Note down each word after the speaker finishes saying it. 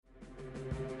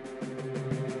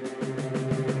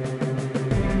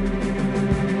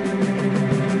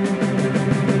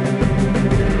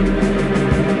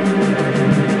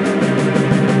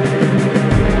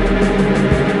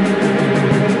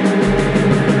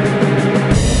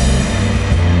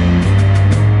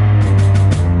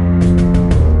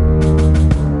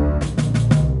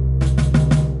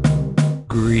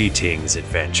Greetings,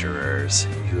 adventurers.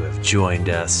 You have joined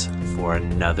us for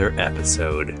another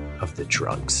episode of the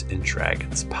Drunks and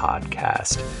Dragons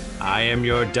podcast. I am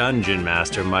your dungeon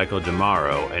master, Michael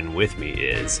DeMauro, and with me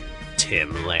is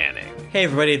Tim Lanning. Hey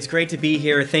everybody, it's great to be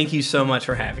here. Thank you so much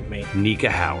for having me. Nika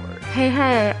Howard.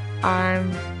 Hey, I'm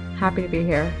happy to be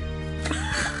here.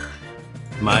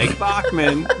 Mike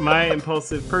Bachman. My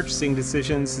impulsive purchasing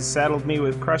decisions has saddled me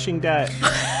with crushing debt.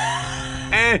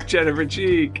 And Jennifer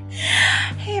Cheek.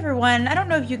 Hey everyone, I don't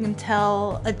know if you can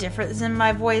tell a difference in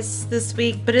my voice this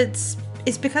week, but it's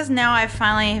because now I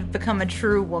finally have become a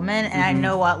true woman and I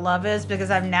know what love is because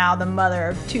I'm now the mother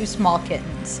of 2 small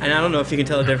kittens. And I don't know if you can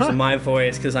tell the difference in my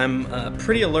voice because I'm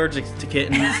pretty allergic to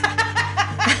kittens.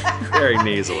 Very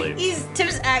nasally.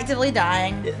 Tim's actively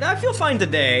dying. I feel fine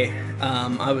today.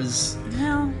 I was...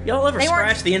 No. Y'all ever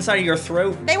scratch the inside of your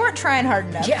throat? They weren't trying hard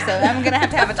enough, so I'm going to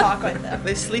have a talk with them.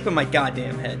 They sleep in my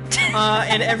goddamn head.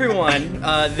 And everyone,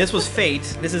 this was fate.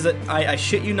 This is I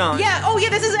shit you not. Yeah,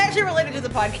 this is actually related to the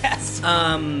podcast.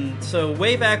 So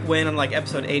way back when, on like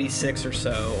episode 86 or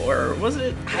so, or was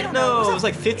it? I don't know. It was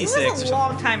like 56 It was a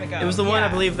long time ago. It was the one, I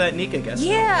believe, that Nika guessed.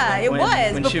 Yeah, it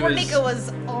was. When Before Nika was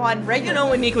on regular. You know,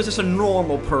 when Nika was just a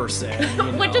normal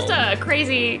person. With just a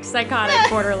crazy, psychotic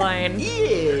borderline.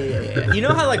 Yeah. You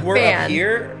know how, like, we're up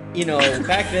here? You know,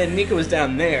 back then, Nika was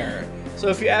down there. So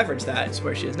if you average that, it's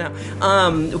where she is now.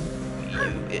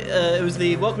 It was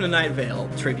the Welcome to Night Vale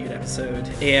tribute episode,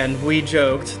 and we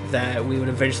joked that we would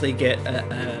eventually get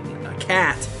a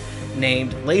cat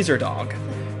named Laser Dog.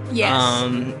 Yes.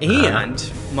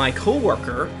 And my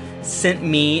coworker sent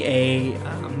me a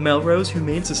Melrose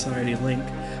Humane Society link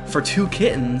for 2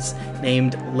 kittens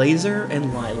named Laser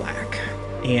and Lilac.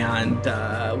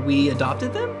 And we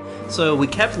adopted them. So we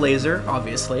kept Laser,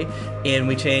 obviously, and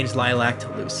we changed Lilac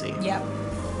to Lucy. Yep.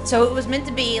 So it was meant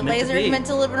to be. Laser's meant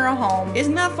to live in her home.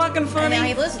 Isn't that fucking funny? And now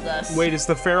he lives with us. Wait, is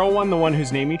the feral one the one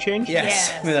whose name you changed?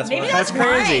 Yes. Maybe that's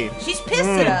crazy. Right. She's pissed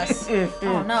at us.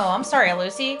 Oh no, I'm sorry,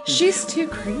 Lucy. She's too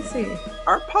crazy.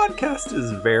 Our podcast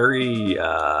is very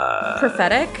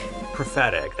Prophetic?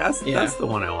 prophetic. That's the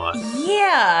one I want.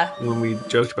 Yeah. When we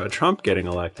joked about Trump getting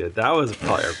elected, that was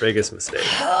probably our biggest mistake.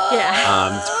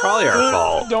 Yeah. It's probably our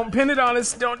fault. Don't pin it on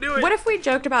us. Don't do it. What if we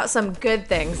joked about some good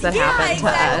things that happened to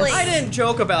us? I didn't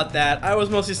joke about that. I was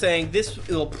mostly saying this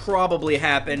will probably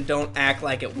happen. Don't act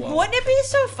like it won't. Wouldn't it be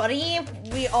so funny if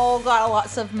we all got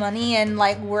lots of money and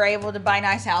like we're able to buy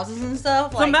nice houses and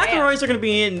stuff? The Like, McElroys are going to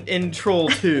be in Troll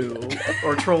 2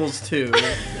 or Trolls 2.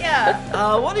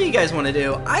 Yeah. What do you guys want to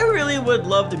do? I really would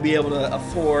love to be able to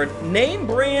afford name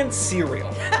brand cereal.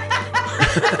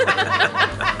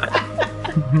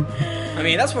 I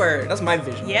mean, that's my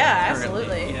vision. Yeah, currently.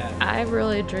 absolutely. Yeah. I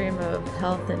really dream of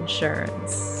health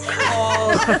insurance.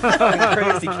 Oh,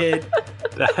 crazy kid.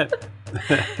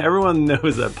 Everyone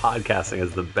knows that podcasting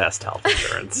is the best health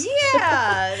insurance.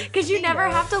 Yeah. Because you never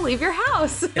have to leave your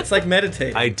house. It's like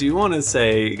meditating. I do want to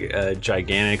say a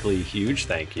gigantically huge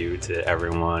thank you to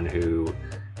everyone who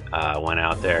went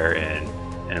out there and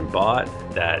bought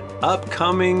that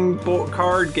upcoming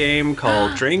card game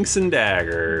called Drinks and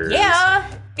Daggers. Yeah.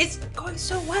 It's going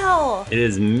so well. It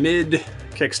is mid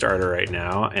Kickstarter right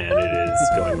now, and it is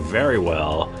going very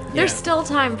well. There's still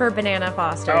time for Banana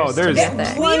Fosters. Oh, there's to get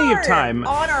there. plenty of time.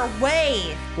 On our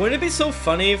way. Wouldn't it be so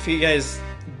funny if you guys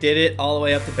did it all the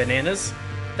way up to bananas?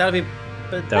 That would be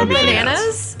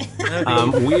Bananas?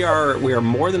 We are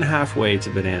more than halfway to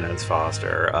Bananas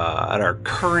Foster. At our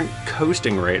current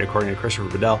coasting rate, according to Christopher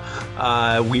Bedell,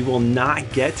 we will not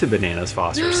get to Bananas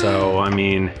Foster. So, I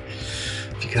mean,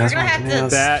 if you guys We're gonna want have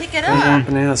Bananas, to pick it want up.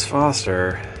 Bananas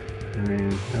Foster, I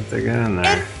mean, have to get in there.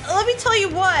 And let me tell you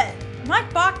what,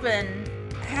 Mike Bachman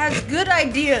has good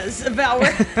ideas about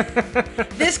where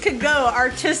this could go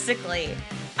artistically.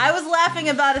 I was laughing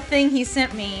about a thing he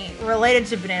sent me related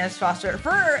to Bananas Foster for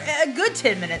a good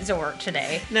 10 minutes of work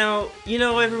today. Now, you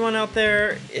know, everyone out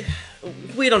there,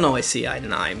 we don't always see eye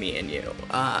to eye, me and you.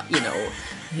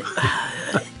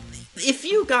 If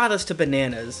you got us to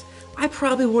bananas, I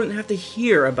probably wouldn't have to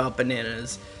hear about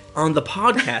bananas on the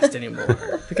podcast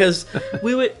anymore because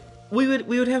we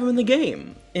would have them in the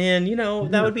game, and you know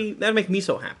that'd make me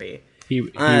so happy. He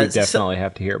would definitely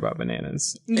have to hear about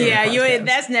bananas. Yeah,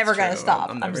 that's never going to stop.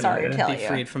 I'm sorry to tell you.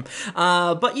 Freed from,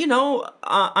 but you know,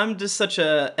 I'm just such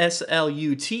a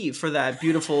SLUT for that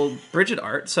beautiful Bridget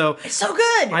art. So it's so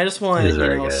good. I just want,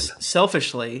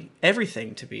 selfishly,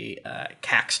 everything to be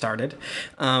cack started.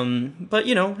 But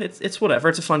you know, it's whatever.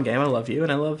 It's a fun game. I love you,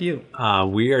 and I love you.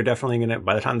 We are definitely gonna.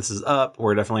 By the time this is up,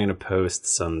 we're definitely gonna post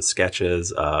some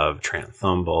sketches of Trant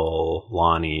Thumble,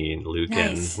 Lonnie, and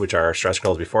Lucan, which are our stretch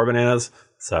goals before bananas.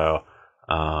 So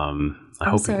I'm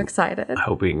so excited. I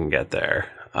hope we can get there.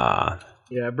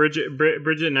 Yeah, Bridget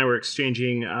and I were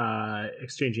exchanging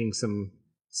some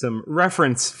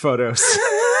reference photos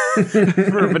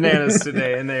for bananas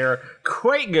today, and they are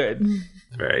quite good.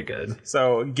 Very good.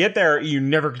 So get there, you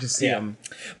never get to see them.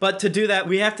 But to do that,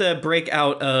 we have to break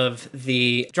out of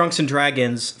the Drunks and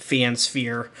Dragons fan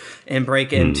sphere and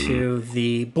break into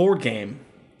the board game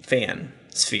fan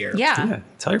sphere. Yeah.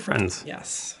 Tell your friends.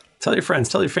 Yes. Tell your friends.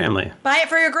 Tell your family. Buy it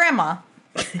for your grandma.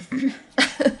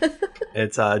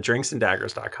 It's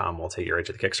drinksanddaggers.com. We'll take you right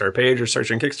to the Kickstarter page or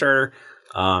search on Kickstarter.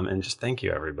 And just thank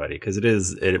you, everybody, because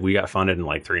we got funded in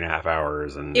like 3.5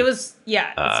 hours, and It was,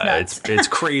 it's nuts. it's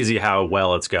crazy how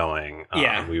well it's going.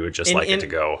 Yeah. We would just like it to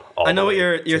go all I know the what way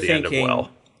you're to the end of thinking.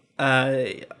 well.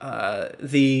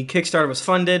 The Kickstarter was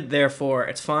funded, therefore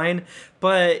it's fine.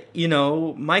 But,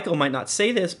 Michael might not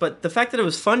say this, but the fact that it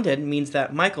was funded means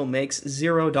that Michael makes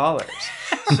 $0.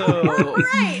 So,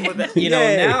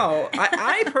 now,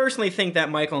 I personally think that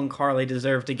Michael and Carly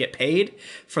deserve to get paid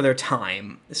for their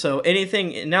time. So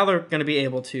now they're going to be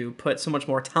able to put so much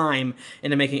more time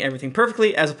into making everything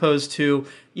perfectly, as opposed to,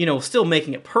 still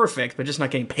making it perfect, but just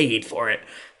not getting paid for it,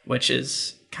 which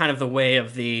is kind of the way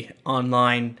of the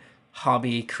online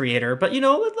hobby creator. But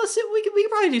let's see, we could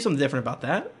probably do something different about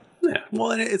that. Yeah, well,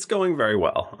 it's going very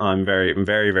well. I'm very,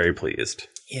 very pleased.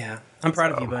 Yeah, I'm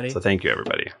proud of you, buddy. So thank you,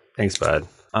 everybody. Thanks, bud.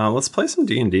 Let's play some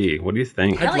D&D. What do you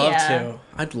think? Hell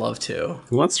I'd love to.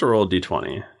 Who wants to roll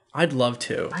D20? I'd love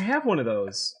to. I have one of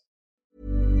those.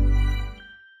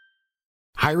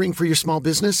 Hiring for your small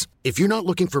business? If you're not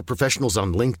looking for professionals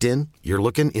on LinkedIn, you're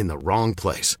looking in the wrong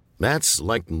place. That's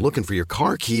like looking for your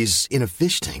car keys in a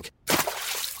fish tank.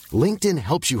 LinkedIn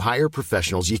helps you hire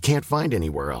professionals you can't find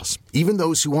anywhere else, even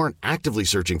those who aren't actively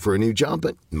searching for a new job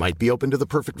but might be open to the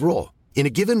perfect role. In a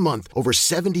given month, over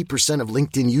 70% of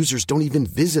LinkedIn users don't even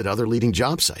visit other leading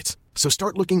job sites. So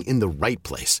start looking in the right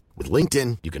place. With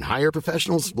LinkedIn, you can hire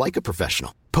professionals like a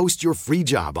professional. Post your free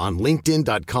job on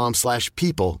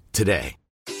linkedin.com/people today.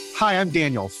 Hi, I'm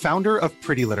Daniel, founder of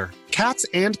Pretty Litter. Cats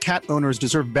and cat owners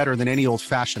deserve better than any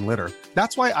old-fashioned litter.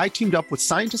 That's why I teamed up with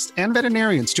scientists and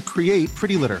veterinarians to create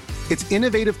Pretty Litter. Its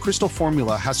innovative crystal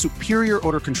formula has superior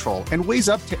odor control and weighs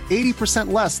up to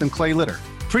 80% less than clay litter.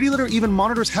 Pretty Litter even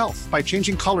monitors health by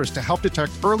changing colors to help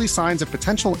detect early signs of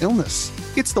potential illness.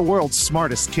 It's the world's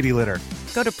smartest kitty litter.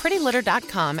 Go to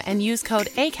prettylitter.com and use code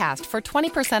ACAST for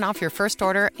 20% off your first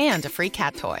order and a free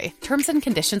cat toy. Terms and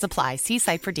conditions apply. See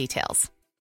site for details.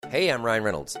 Hey, I'm Ryan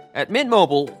Reynolds. At Mint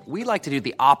Mobile, we like to do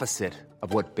the opposite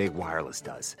of what Big Wireless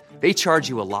does. They charge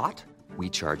you a lot, we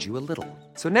charge you a little.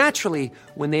 So naturally,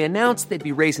 when they announced they'd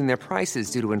be raising their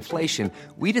prices due to inflation,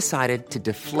 we decided to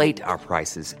deflate our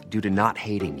prices due to not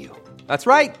hating you. That's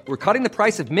right. We're cutting the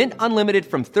price of Mint Unlimited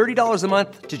from $30 a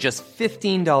month to just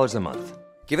 $15 a month.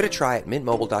 Give it a try at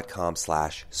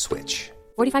mintmobile.com/switch.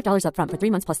 $45 up front for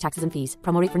 3 months plus taxes and fees.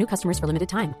 Promo rate for new customers for limited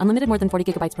time. Unlimited more than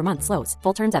 40 gigabytes per month. Slows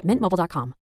full terms at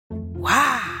mintmobile.com.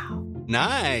 Wow.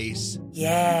 Nice.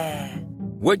 Yeah.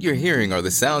 What you're hearing are the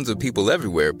sounds of people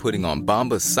everywhere putting on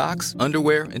Bombas socks,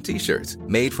 underwear, and T-shirts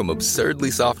made from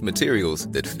absurdly soft materials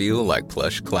that feel like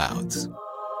plush clouds.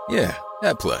 Yeah,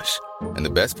 that plush. And the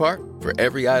best part? For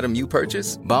every item you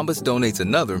purchase, Bombas donates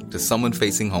another to someone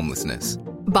facing homelessness.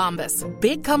 Bombas.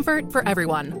 Big comfort for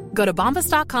everyone. Go to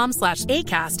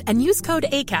bombas.com/ACAST and use code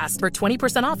ACAST for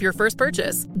 20% off your first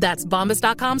purchase. That's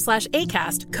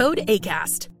bombas.com/ACAST. Code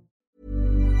ACAST.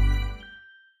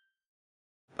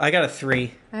 I got a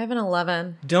 3. I have an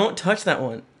 11. Don't touch that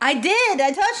one. I did.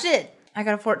 I touched it. I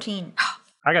got a 14.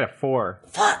 I got a 4.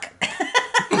 Fuck.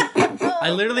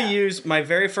 I literally used my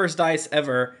very first dice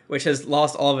ever, which has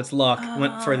lost all of its luck,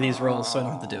 went for these rolls, so I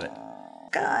don't have to do it.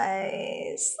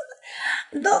 Guys,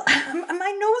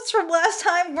 my notes from last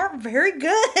time weren't very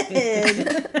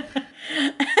good.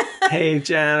 Hey,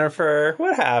 Jennifer,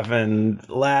 what happened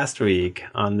last week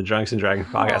on the Drunks and Dragons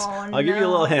podcast? I'll give you a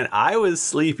little hint. I was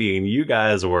sleepy and you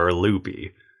guys were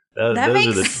loopy. Those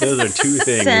are two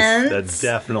things that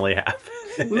definitely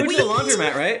happened. We went to the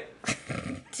laundromat, right?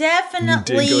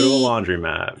 Definitely. You did go to a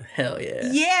laundromat. Hell yeah.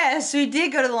 Yes, we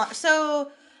did go to the laundromat.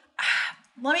 So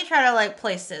let me try to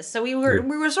place this. So we were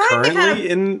starting to kind of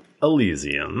in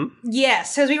Elysium.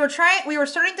 Yes, because we were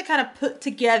starting to kind of put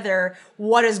together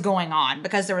what is going on,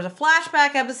 because there was a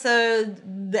flashback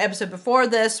episode, the episode before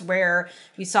this, where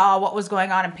we saw what was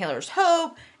going on in Paler's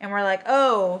Hope, and we're like,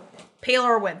 oh,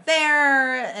 Paler went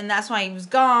there, and that's why he was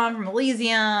gone from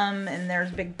Elysium, and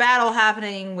there's a big battle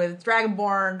happening with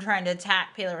Dragonborn trying to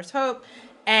attack Paler's Hope,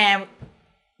 and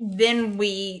then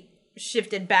we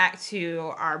shifted back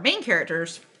to our main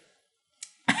characters.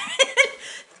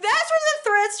 That's when the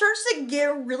thread starts to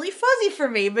get really fuzzy for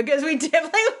me because I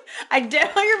definitely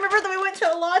remember that we went to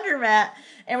a laundromat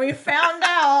and we found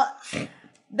out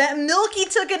that Milky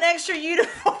took an extra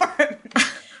uniform.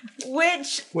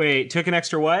 Wait, took an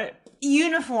extra what?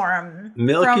 Uniform.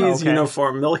 Milky's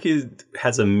uniform. Milky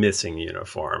has a missing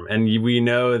uniform. And we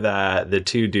know that the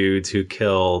two dudes who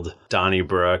killed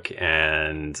Donnybrook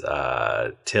and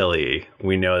Tilly,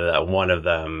 we know that one of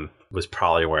them was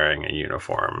probably wearing a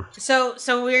uniform. So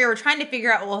we were trying to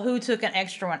figure out, well, who took an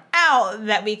extra one out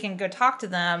that we can go talk to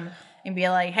them and be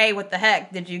like, hey, what the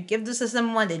heck? Did you give this to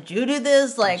someone? Did you do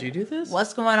this? Like, did you do this?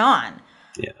 What's going on?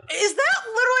 Yeah. Is that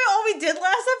literally all we did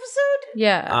last episode?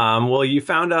 Yeah. Well, you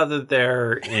found out that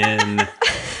they're in.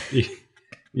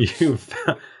 you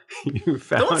found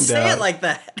Don't say out. it like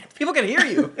that. People can hear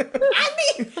you.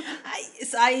 I mean,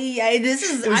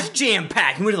 It was jam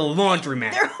packed. We went to the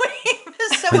laundromat.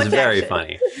 It's very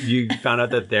funny. You found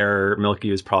out that their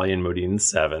Milky was probably in Modine's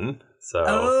 7, so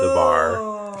the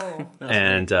bar.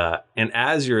 And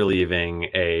as you're leaving,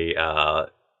 a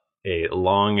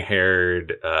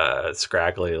long-haired,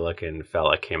 scraggly-looking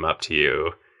fella came up to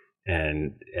you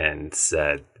and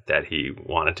said that he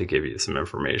wanted to give you some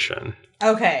information.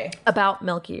 Okay. About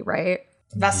Milky, right?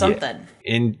 About something.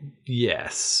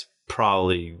 Yes.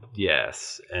 Probably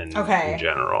yes. And Okay. in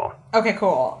general. Okay,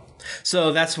 cool.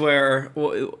 So that's where,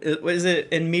 is it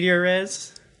in Media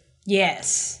Res?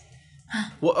 Yes.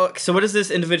 Well, so what does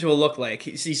this individual look like?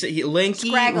 He lanky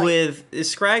Scraggly. does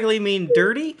scraggly mean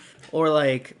dirty? Or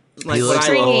like He looks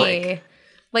what I look Stringy.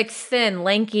 Like thin,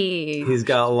 lanky. He's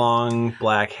got long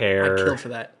black hair. I'd kill for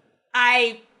that.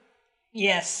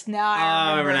 Yes, now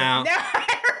I remember. now. Now I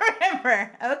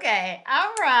remember. Okay,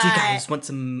 all right. Do you guys want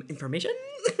some information?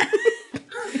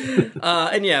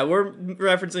 And yeah, we're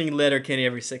referencing Letterkenny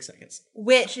every 6 seconds.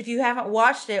 Which, if you haven't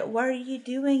watched it, what are you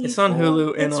doing? It's you on fool?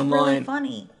 Hulu and it's online. It's really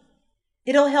funny.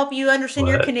 It'll help you understand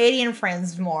your What? Canadian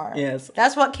friends more. Yes.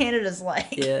 That's what Canada's like.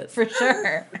 Yes. For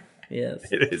sure. Yes.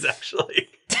 It is actually.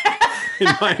 In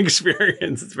my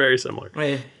experience, it's very similar.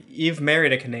 Wait, you've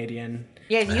married a Canadian.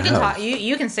 Yeah, you can talk.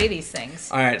 You can say these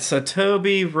things. All right, so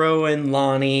Toby, Rowan,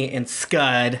 Lonnie, and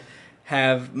Scud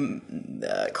have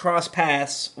cross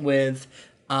paths with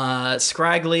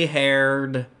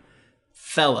scraggly-haired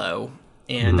fellow,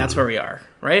 and that's where we are,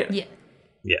 right? Yeah.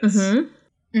 Yes.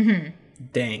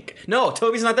 Dank. No,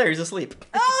 Toby's not there. He's asleep.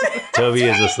 Toby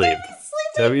is asleep.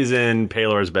 Toby's in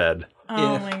Paylor's bed.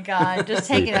 Oh my god, just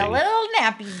taking a Sleeping. little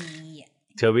nappy.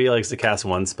 Toby likes to cast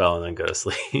one spell and then go to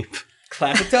sleep.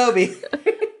 Classic Toby.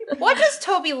 What does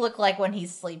Toby look like when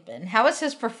he's sleeping? How is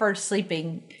his preferred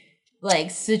sleeping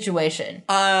situation?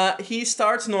 He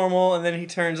starts normal and then he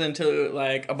turns into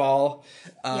like a ball.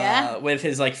 Yeah? With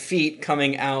his like feet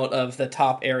coming out of the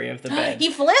top area of the bed.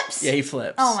 He flips? Yeah, he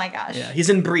flips. Oh my gosh. Yeah, he's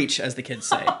in breach, as the kids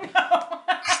say.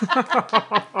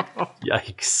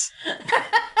 Yikes.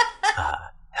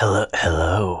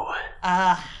 Hello.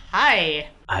 Hi.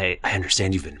 I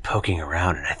understand you've been poking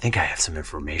around, and I think I have some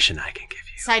information I can give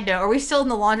you. Side note, are we still in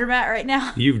the laundromat right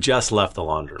now? You've just left the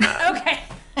laundromat.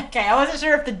 Okay, I wasn't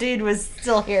sure if the dude was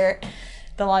still here.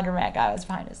 The laundromat guy was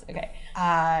behind us. Okay.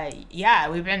 Yeah,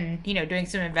 we've been, doing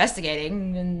some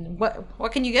investigating, and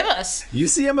what can you give us? You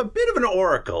see, I'm a bit of an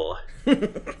oracle,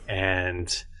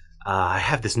 and I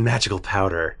have this magical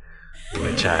powder,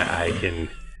 which I can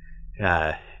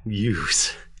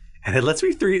use, and it lets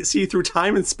me see through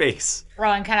time and space.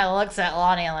 Rowan kind of looks at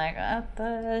Lonnie like, what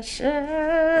the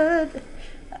shit?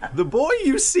 The boy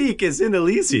you seek is in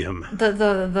Elysium.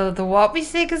 The what we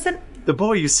seek is in? The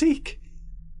boy you seek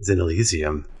is in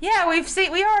Elysium. Yeah, we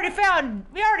already found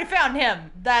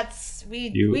him.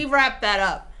 We wrapped that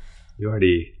up. You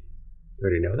already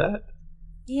know that?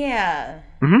 Yeah.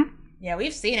 Mm-hmm. Yeah,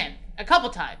 we've seen him a couple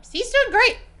times. He's doing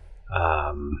great.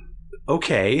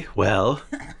 Okay, well,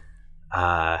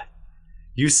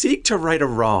 you seek to right a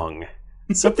wrong.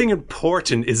 Something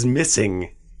important is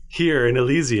missing here in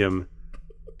Elysium.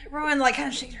 Rowan kind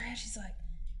of shakes her head. She's like,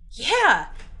 yeah,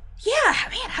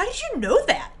 man, how did you know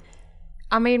that?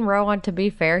 I mean, Rowan, to be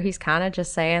fair, he's kind of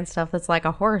just saying stuff that's like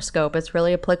a horoscope. It's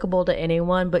really applicable to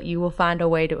anyone, but you will find a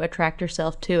way to attract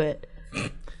yourself to it.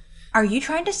 Are you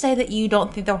trying to say that you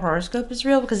don't think the horoscope is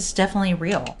real? Because it's definitely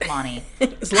real, Lonnie.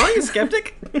 Is Lonnie a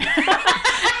skeptic?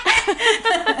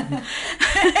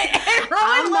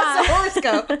 Rowan loves the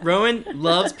horoscope. Rowan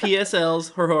loves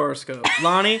PSLs, her horoscope.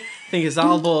 Lonnie thinks it's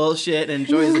all bullshit and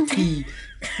enjoys the tea.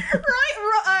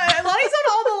 Right, Lonnie's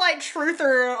on all the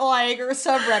truther or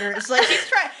subreddits.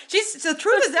 The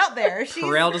truth is out there.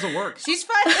 Corral doesn't work. She's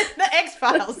finding the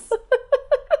X-Files.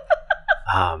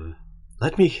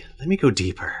 Let me go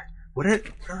deeper. What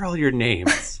are all your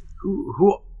names?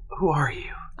 Who Who are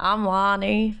you? I'm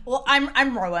Lonnie. Well,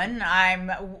 I'm Rowan. I'm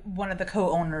one of the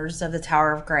co-owners of the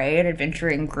Tower of Grey, an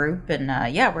adventuring group, and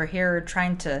we're here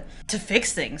trying to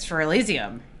fix things for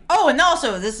Elysium. Oh, and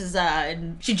also, this is,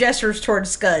 she gestures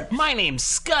towards Scud. My name's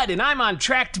Scud, and I'm on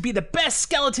track to be the best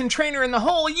skeleton trainer in the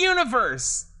whole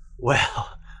universe.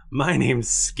 Well, my name's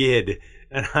Skid,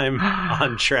 and I'm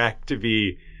on track to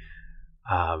be,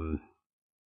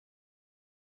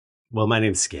 my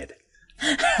name's Skid.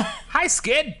 Hi,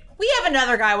 Skid. We have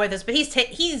another guy with us, but he's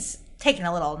taking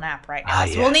a little nap right now.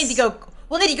 So yes. we'll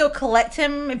need to go collect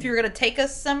him if you're going to take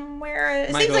us somewhere.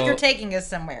 It seems like you're taking us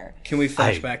somewhere. Can we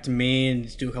flash back to me and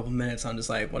just do a couple minutes on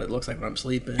just like what it looks like when I'm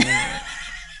sleeping?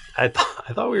 I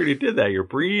thought we already did that. Your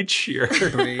breach, your...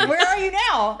 Where are you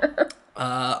now?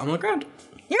 I'm on the ground.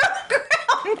 You're on the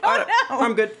ground? Oh, no.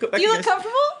 I'm good. Go back Do you to look guys.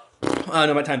 comfortable?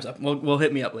 No, my time's up. We'll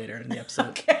hit me up later in the episode.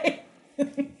 Okay.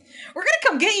 We're going to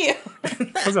come get you.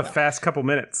 That was a fast couple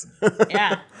minutes.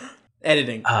 Yeah.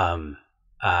 Editing.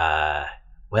 Have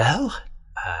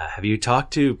you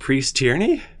talked to Priest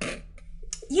Tierney?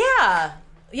 Yeah.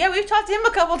 Yeah, we've talked to him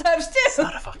a couple times, too.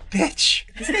 Son of a bitch.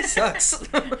 This guy sucks.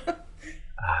 Are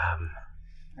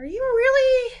you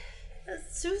really a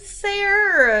soothsayer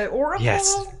or an oracle?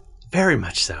 Yes, very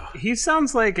much so. He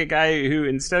sounds like a guy who,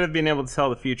 instead of being able to tell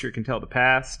the future, can tell the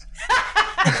past.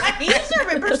 He just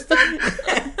remembers stuff.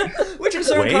 Which in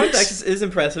certain contexts is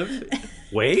impressive.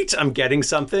 Wait, I'm getting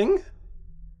something.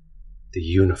 The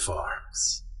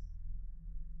uniforms.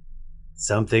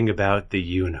 Something about the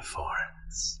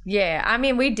uniforms. Yeah, I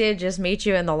mean, we did just meet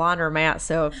you in the laundromat,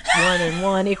 so 1 and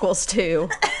 1 equals 2.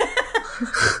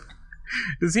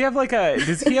 Does he have like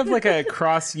a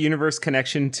cross universe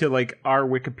connection to like our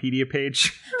Wikipedia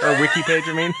page or wiki page?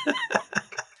 I mean,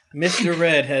 Mr.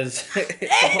 Red has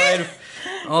supplied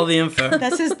all the info.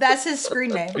 That's his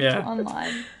screen name. Yeah.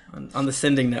 Online on the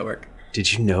sending network.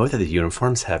 Did you know that the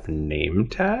uniforms have name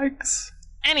tags?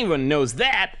 anyone knows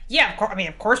that. Yeah,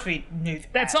 of course we knew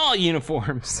that. That's all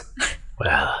uniforms.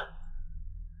 Well,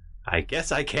 I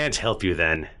guess I can't help you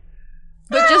then.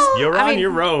 But just You're on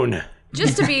your own.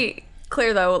 Just to be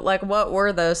clear though, like what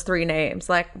were those 3 names?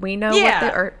 Like we know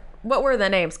what were the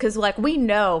names? Because like we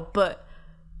know, but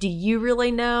do you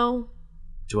really know?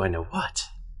 Do I know what?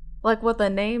 Like what the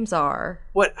names are?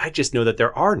 What? I just know that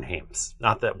there are names,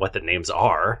 not that what the names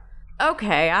are.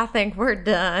 Okay, I think we're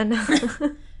done.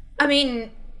 I mean,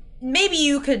 maybe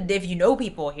you could, if you know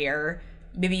people here,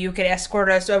 maybe you could escort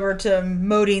us over to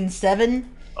Modine 7.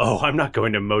 Oh, I'm not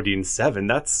going to Modine 7.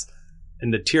 That's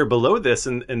in the tier below this,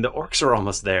 and the orcs are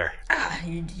almost there.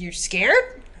 You're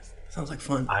scared? Sounds like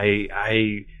fun.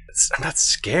 I'm not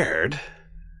scared,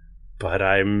 but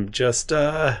I'm just,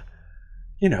 I'm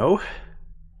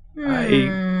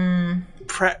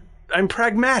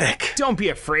pragmatic. Don't be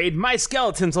afraid. My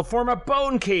skeletons will form a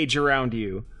bone cage around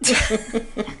you.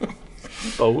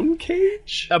 Bone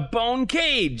cage? A bone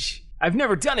cage. I've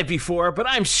never done it before, but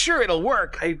I'm sure it'll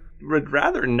work. I would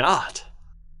rather not.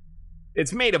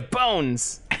 It's made of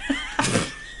bones.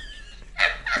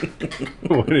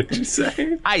 What did you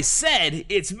say? I said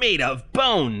it's made of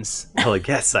bones. Well, I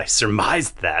guess I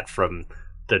surmised that from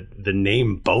the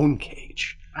name Bone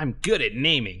Cage. I'm good at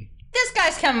naming. This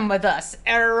guy's coming with us.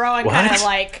 And Rowan kind of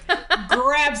like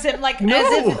grabs him like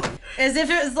as if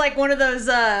it was like one of those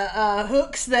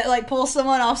hooks that like pulls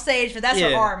someone off stage, but that's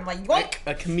her arm. Like yoink.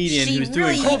 A comedian who's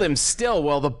doing Hold him still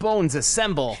while the bones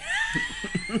assemble.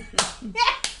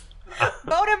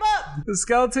 Bone him up. The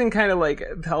skeleton kind of like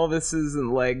pelvises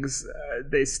and legs,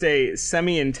 they stay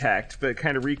semi-intact, but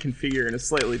kind of reconfigure in a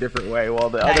slightly different way, while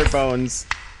the other bones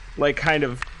like kind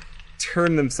of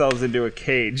turn themselves into a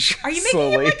cage. Are you making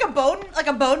slowly. him like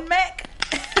a bone mech?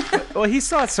 Well, he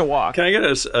still has to walk. Can I get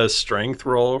a strength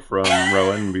roll from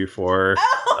Rowan before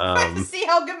To see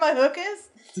how good my hook is?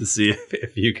 to see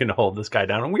if you can hold this guy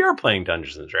down? And we are playing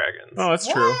Dungeons and Dragons. Oh, that's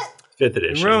true. 5th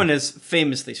edition. Rowan is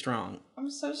famously strong. I'm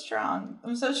so strong.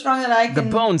 I'm so strong that I can The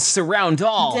bones surround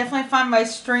all. definitely find my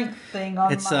strength thing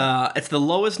on It's the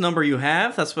lowest number you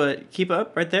have. That's what. Keep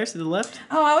up right there. See the left.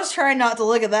 Oh, I was trying not to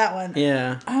look at that one.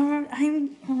 Yeah.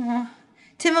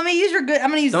 Tim, let me use your good. I'm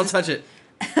gonna use. Don't touch it.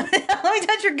 Let me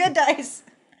touch your good dice.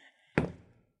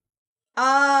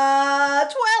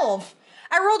 12.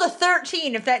 I rolled a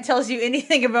 13. If that tells you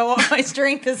anything about what my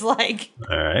strength is like.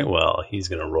 All right, well, he's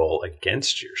going to roll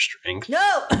against your strength.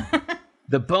 No.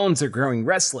 The bones are growing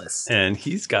restless. And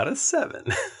he's got a 7.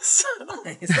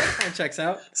 That kind of checks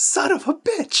out. Son of a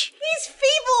bitch. He's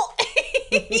feeble.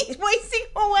 He's wasting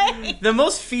away. The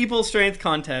most feeble strength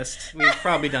contest we've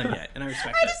probably done yet, and I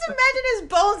respect I that. just imagine his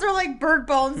bones are like bird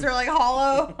bones. They're like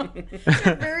hollow.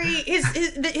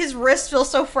 His wrist feels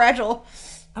so fragile.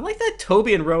 I like that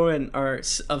Toby and Rowan are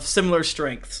of similar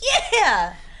strengths.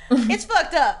 Yeah! It's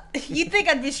fucked up. You'd think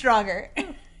I'd be stronger.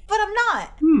 But I'm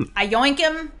not. I yoink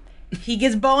him. He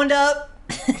gets boned up.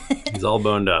 He's all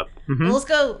boned up. Mm-hmm. Let's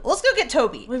go get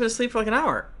Toby. We're gonna sleep for like an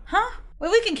hour. Huh?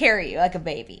 Well, we can carry you like a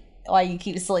baby while you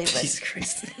keep sleeping. Jesus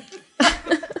Christ.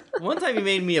 One time you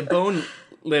made me a bone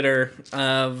litter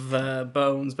of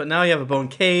bones, but now you have a bone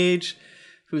cage.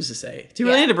 Who's to say? Do you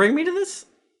really need to bring me to this?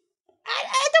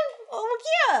 I don't... Oh,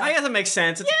 yeah. I guess it makes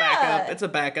sense. It's a backup. It's a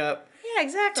backup. Yeah,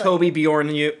 exactly. Toby, Bjorn,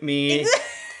 me.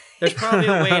 There's probably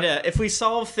a way to... If we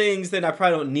solve things, then I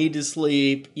probably don't need to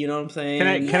sleep. You know what I'm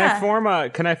saying? Can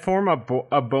I form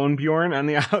a bone Bjorn on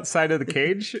the outside of the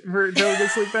cage for Toby to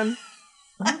sleep in?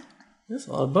 That's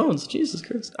a lot of bones. Jesus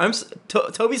Christ.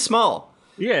 Toby's small.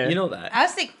 Yeah. You know that. I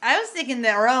was thinking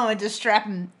that Rowan would just strap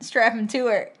him to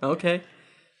her. Okay.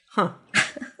 Huh.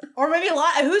 Or maybe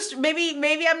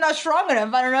maybe I'm not strong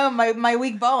enough. I don't know, my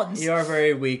weak bones. You are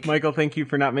very weak. Michael, thank you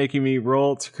for not making me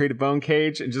roll to create a bone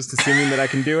cage and just assuming that I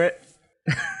can do it.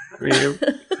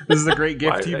 This is a great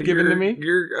gift you've given to me.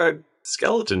 You're a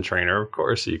skeleton trainer, of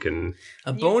course you can.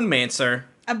 A bone mancer.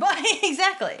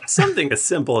 Exactly. Something as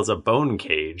simple as a bone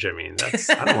cage. I mean,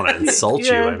 I don't want to insult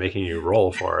you by making you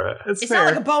roll for it. It's not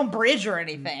like a bone bridge or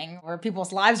anything where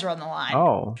people's lives are on the line.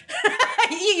 Oh.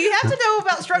 You have to know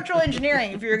about structural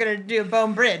engineering if you're going to do a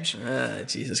bone bridge.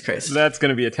 Jesus Christ. That's going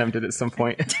to be attempted at some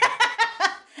point.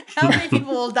 How many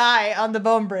people will die on the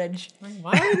bone bridge?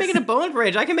 Why are we making a bone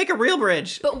bridge? I can make a real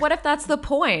bridge. But what if that's the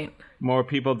point? More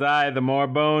people die, the more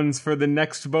bones for the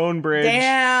next bone bridge.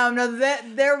 Damn,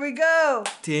 there we go.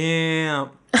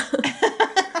 Damn.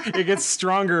 It gets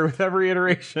stronger with every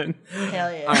iteration.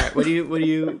 Hell yeah. All right, what are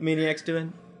you maniacs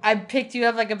doing? I picked you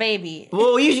up like a baby.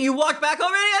 Whoa, you walked back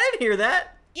already? I didn't hear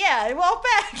that. Yeah, I walked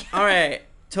back. All right,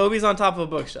 Toby's on top of a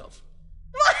bookshelf.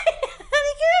 Why? How did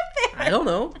he get up there? I don't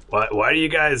know. Why do you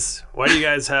guys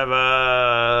have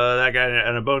that guy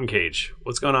in a bone cage?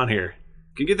 What's going on here?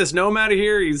 Can you get this gnome out of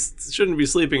here? He shouldn't be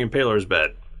sleeping in Paylor's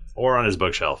bed or on his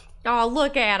bookshelf. Oh,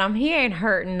 look at him. He ain't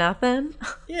hurting nothing.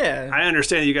 Yeah. I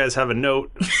understand you guys have a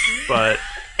note, but...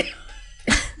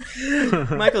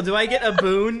 Michael, do I get a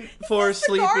boon for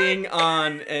sleeping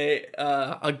on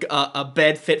a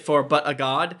bed fit for but a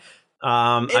god?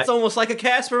 It's almost like a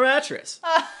Casper mattress.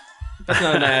 That's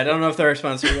not bad. I don't know if they're a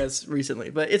sponsor you guys recently,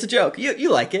 but it's a joke. You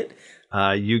like it.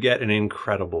 You get an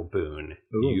incredible boon.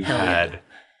 You had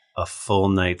a full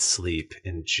night's sleep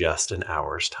in just an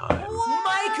hour's time.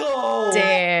 Michael!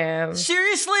 Damn.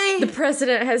 Seriously? The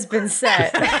precedent has been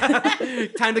set.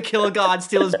 Time to kill a god,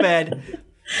 steal his bed.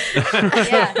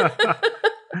 Yeah.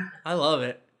 I love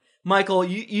it. Michael,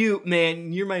 you're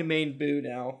my main boo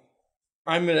now.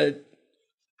 I'm going to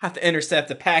have to intercept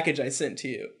the package I sent to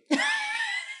you.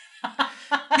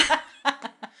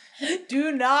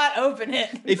 Do not open it.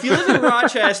 If you live in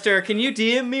Rochester, can you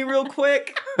DM me real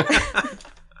quick?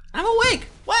 I'm awake.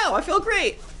 Wow, I feel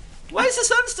great. Why is the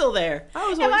sun still there?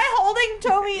 Am I holding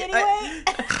Toby anyway?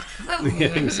 I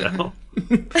think so.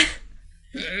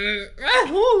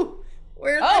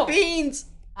 Where's my beans?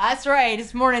 That's right.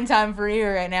 It's morning time for you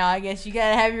right now. I guess you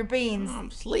gotta have your beans.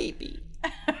 I'm sleepy.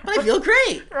 But I feel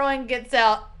great. Rowan gets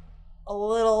out a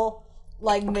little,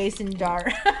 like, mason jar.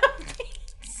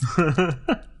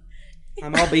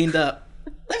 I'm all beamed up.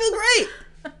 I feel great.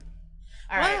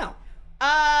 All right. Wow.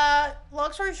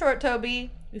 Long story short,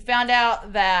 Toby, we found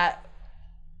out that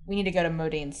we need to go to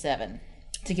Modine 7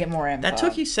 to get more info. That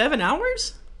took you 7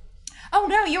 hours? Oh,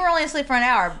 no, you were only asleep for an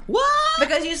hour. What?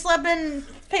 Because you slept in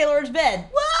Paylord's bed.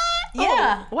 What?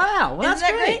 Yeah. Oh, wow. Well, that's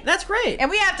great. That's great. And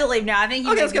we have to leave now. I think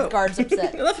you made the guards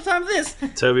upset. Enough time for this.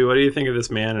 Toby, what do you think of this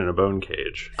man in a bone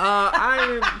cage?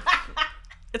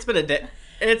 It's been a day.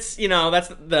 It's, that's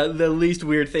the least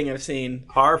weird thing I've seen.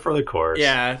 Par for the course.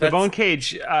 Yeah. The bone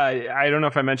cage, I don't know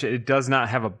if I mentioned, it does not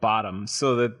have a bottom.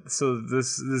 So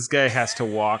this guy has to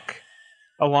walk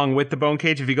along with the bone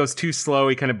cage. If he goes too slow,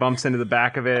 he kind of bumps into the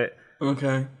back of it.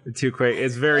 Okay. Too quick.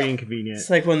 It's very inconvenient. It's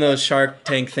like one of those Shark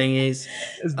Tank thingies.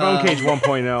 It's bone cage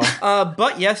 1.0.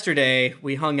 But yesterday,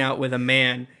 we hung out with a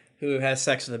man who has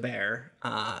sex with a bear.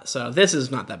 So this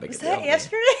is not that big a deal. Was that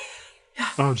yesterday?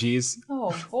 Oh, jeez.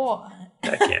 Oh, boy.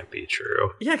 That can't be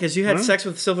true. Yeah, because you had sex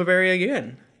with Silverberry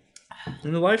again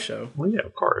in the live show. Well, yeah,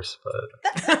 of course,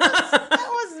 but... That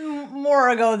was more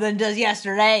ago than just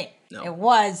yesterday. No. It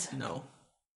was. No.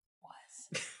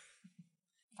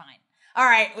 Fine. All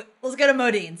right, let's go to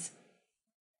Modine's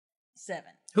 7.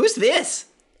 Who's this?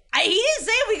 He didn't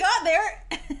say we got there.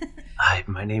 Hi,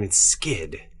 my name is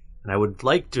Skid, and I would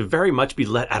like to very much be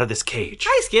let out of this cage.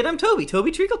 Hi, Skid. I'm Toby.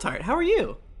 Toby Treacletart. How are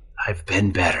you? I've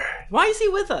been better. Why is he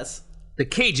with us? The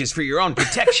cage is for your own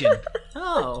protection.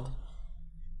 Oh.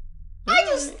 I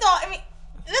just thought,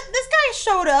 this guy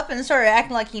showed up and started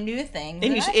acting like he knew things.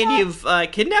 And you've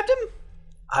kidnapped him?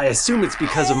 I assume it's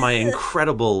because of my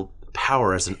incredible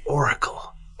power as an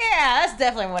oracle. Yeah, that's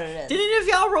definitely what it is. Did any of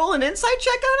y'all roll an insight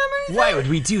check on him or anything? Why would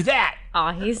we do that?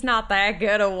 Oh, he's not that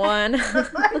good a one.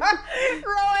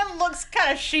 Rowan looks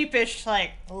kind of sheepish,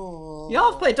 like, ooh.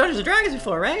 Y'all have played Dungeons & Dragons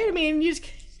before, right? I mean, you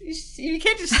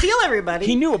can't just steal everybody.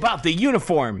 He knew about the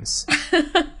uniforms.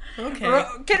 Okay.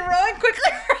 Can Rowan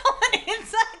quickly roll an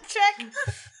insight check?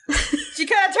 She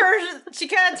kind of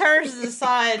turns to the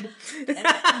side and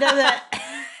does that.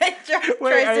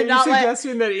 Wait, are you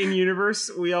suggesting that in universe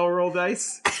we all roll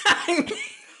dice?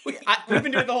 We've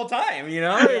been doing it the whole time, you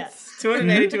know? It's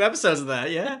 282 episodes of that,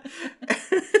 yeah.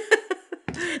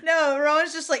 No,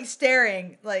 Rowan's just like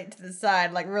staring like to the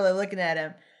side, like really looking at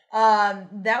him.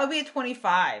 That would be a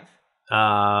 25.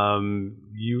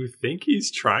 You think he's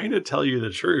trying to tell you the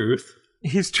truth?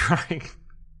 He's trying.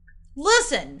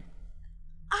 Listen,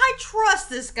 I trust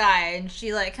this guy, and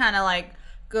she like kind of like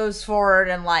goes forward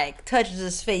and like touches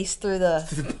his face through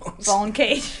the bone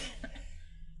cage.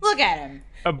 Look at him.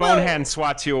 A bone hand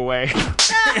swats you away.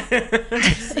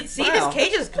 See, his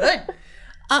cage is good.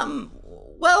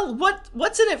 Well,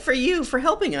 what's in it for you for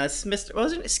helping us, Mr.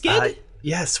 Wasn't it Skid?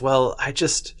 Yes. Well, I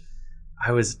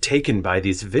was taken by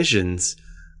these visions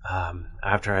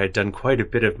after I had done quite a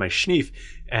bit of my schneef,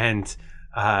 and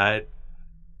I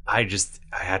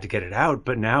had to get it out.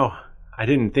 But now I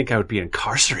didn't think I would be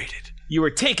incarcerated. You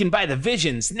were taken by the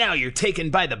visions. Now you're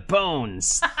taken by the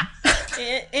bones.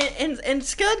 and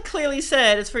Scud clearly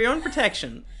said it's for your own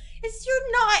protection. You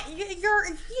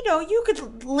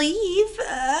could leave.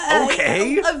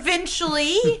 Okay.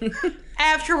 Eventually,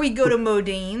 after we go to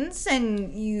Modine's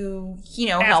and you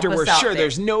help After us we're out sure there.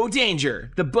 there's no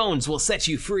danger, the bones will set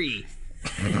you free.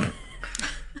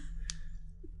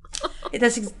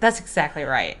 That's exactly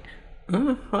right.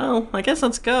 Well, I guess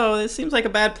let's go. This seems like a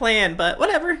bad plan, but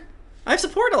whatever. I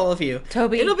support all of you.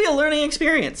 Toby. It'll be a learning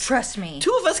experience. Trust me.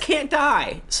 2 of us can't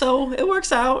die, so it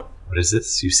works out. What is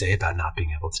this you say about not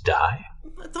being able to die?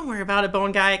 Don't worry about it,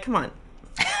 Bone Guy. Come on.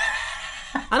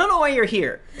 I don't know why you're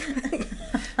here.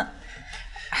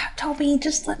 Toby,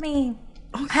 just let me...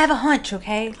 I have a hunch,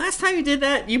 okay? Last time you did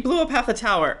that, you blew up half the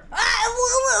tower.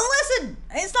 Listen!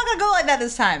 It's not gonna go like that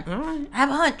this time. All right. I have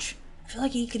a hunch. I feel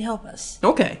like he can help us.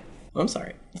 Okay. I'm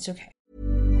sorry. It's okay.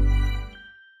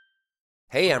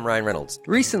 Hey, I'm Ryan Reynolds.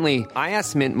 Recently, I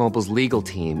asked Mint Mobile's legal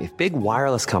team if big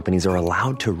wireless companies are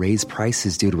allowed to raise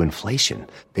prices due to inflation.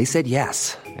 They said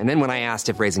yes. And then when I asked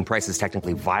if raising prices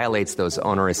technically violates those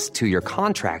onerous 2-year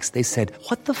contracts, they said,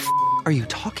 "What the f*** are you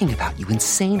talking about, you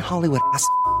insane Hollywood ass?"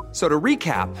 So to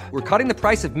recap, we're cutting the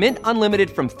price of Mint Unlimited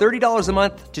from $30 a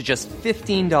month to just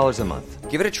 $15 a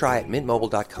month. Give it a try at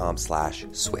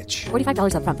mintmobile.com/switch.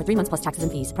 $45 up front for 3 months plus taxes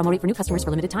and fees. Promo rate for new customers for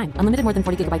limited time. Unlimited more than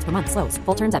 40 gigabytes per month. Slows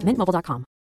full terms at mintmobile.com.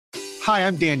 Hi,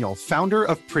 I'm Daniel, founder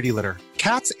of Pretty Litter.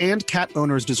 Cats and cat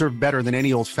owners deserve better than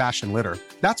any old-fashioned litter.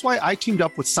 That's why I teamed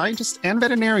up with scientists and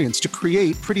veterinarians to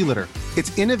create Pretty Litter.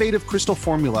 Its innovative crystal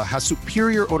formula has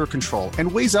superior odor control and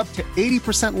weighs up to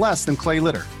 80% less than clay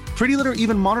litter. Pretty Litter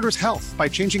even monitors health by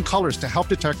changing colors to help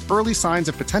detect early signs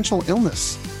of potential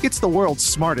illness. It's the world's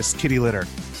smartest kitty litter.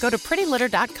 Go to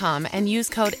prettylitter.com and use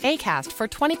code ACAST for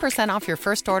 20% off your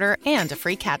first order and a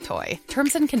free cat toy.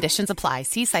 Terms and conditions apply.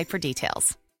 See site for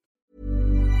details.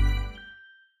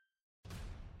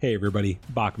 Hey everybody,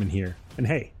 Bachman here. And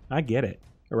hey, I get it.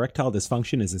 Erectile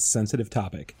dysfunction is a sensitive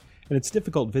topic, and it's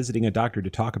difficult visiting a doctor to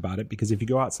talk about it because if you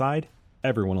go outside,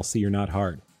 everyone will see you're not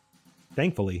hard.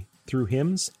 Thankfully, through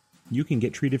HIMS, you can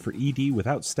get treated for ED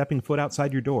without stepping foot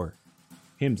outside your door.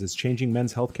 HIMS is changing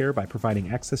men's healthcare by providing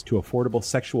access to affordable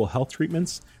sexual health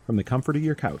treatments from the comfort of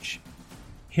your couch.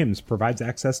 HIMS provides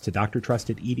access to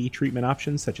doctor-trusted ED treatment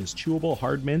options such as chewable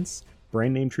hard mints,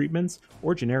 brand name treatments,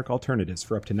 or generic alternatives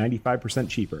for up to 95%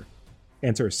 cheaper.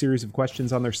 Answer a series of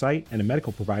questions on their site, and a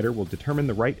medical provider will determine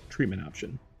the right treatment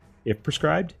option. If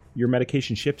prescribed, your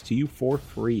medication ships to you for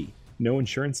free, no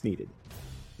insurance needed.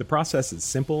 The process is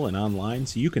simple and online,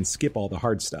 so you can skip all the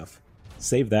hard stuff.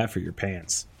 Save that for your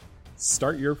pants.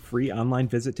 Start your free online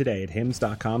visit today at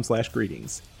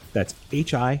hims.com/greetings. That's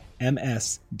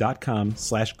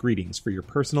HIMS.com/greetings for your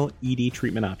personal ED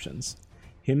treatment options.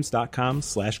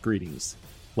 hims.com/greetings.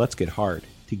 Let's get hard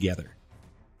together.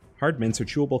 Hard mints are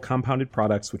chewable compounded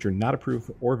products which are not approved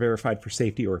or verified for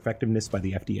safety or effectiveness by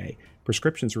the FDA.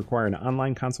 Prescriptions require an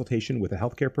online consultation with a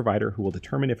healthcare provider who will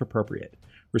determine if appropriate.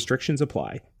 Restrictions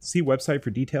apply. See website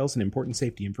for details and important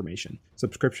safety information.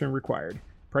 Subscription required.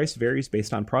 Price varies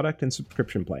based on product and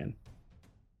subscription plan.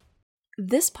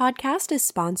 This podcast is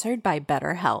sponsored by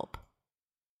BetterHelp.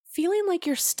 Feeling like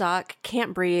you're stuck,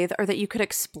 can't breathe, or that you could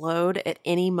explode at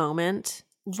any moment?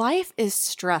 Life is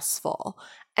stressful,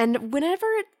 and whenever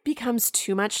it becomes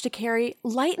too much to carry,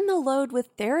 lighten the load with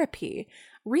therapy.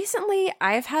 Recently,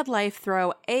 I've had life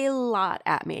throw a lot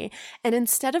at me, and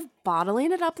instead of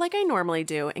bottling it up like I normally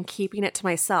do and keeping it to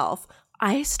myself,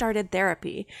 I started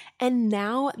therapy, and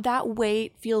now that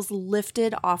weight feels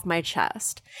lifted off my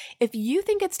chest. If you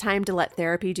think it's time to let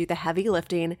therapy do the heavy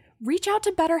lifting, reach out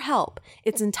to BetterHelp.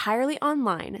 It's entirely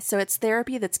online, so it's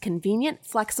therapy that's convenient,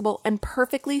 flexible, and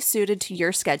perfectly suited to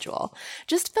your schedule.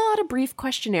 Just fill out a brief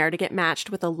questionnaire to get matched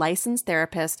with a licensed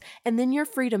therapist, and then you're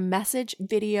free to message,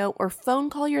 video, or phone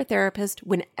call your therapist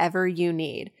whenever you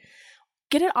need.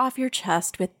 Get it off your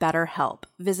chest with BetterHelp.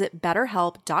 Visit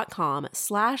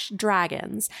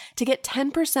betterhelp.com/dragons to get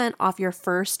 10% off your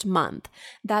first month.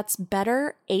 That's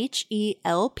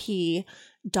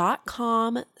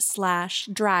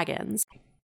betterhelp.com/dragons.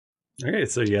 Okay,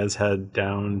 so you guys head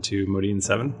down to Modine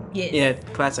 7? Yeah,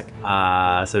 classic.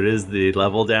 So it is the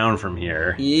level down from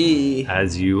here. Yeah.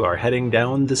 As you are heading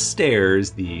down the stairs,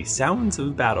 the sounds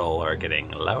of battle are getting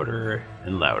louder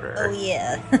and louder. Oh,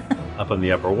 yeah. Up on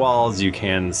the upper walls, you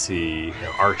can see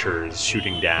archers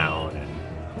shooting down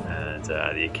and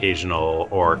the occasional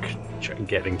orc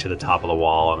getting to the top of the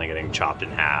wall and then getting chopped in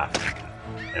half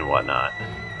and whatnot.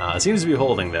 It seems to be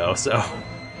holding, though, so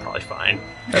probably fine.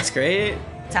 That's great.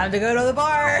 Time to go to the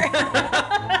bar.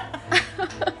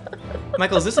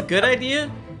 Michael, is this a good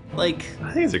idea? I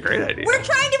think it's a great idea. We're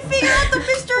trying to figure out the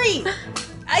mystery.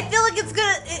 I feel like it's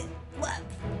gonna...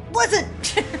 Listen.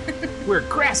 We're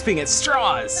grasping at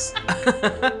straws.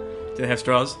 Do they have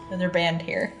straws? They're banned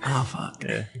here. Oh, fuck.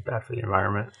 Yeah, bad for the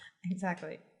environment.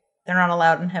 Exactly. They're not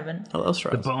allowed in heaven. I love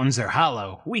straws. The bones are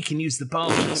hollow. We can use the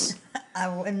bones.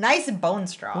 A nice bone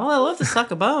straw. Well, I love to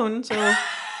suck a bone, so...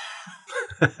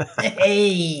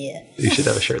 Hey. You should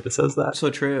have a shirt that says that. So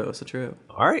true, so true.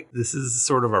 All right, this is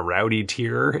sort of a rowdy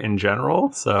tier in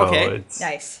general, so it's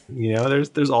nice.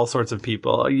 There's all sorts of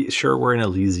people. Sure, we're in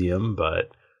Elysium,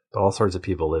 but all sorts of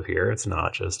people live here. It's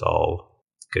not just all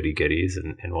goody goodies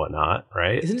and whatnot,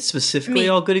 right? Isn't it specifically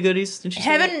all goody goodies? Didn't you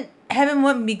say that? Heaven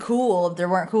wouldn't be cool if there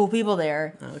weren't cool people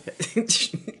there. Okay,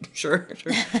 sure.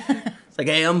 It's like,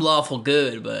 hey, I'm lawful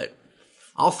good, but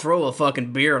I'll throw a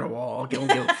fucking beer at a wall. I don't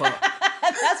give a fuck.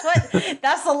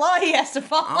 That's the law he has to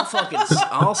follow.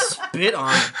 I'll spit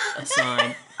on a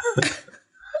sign.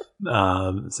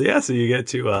 So you get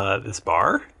to this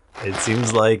bar. It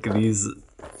seems like these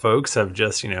folks have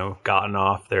just gotten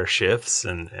off their shifts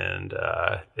and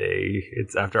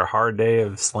it's after a hard day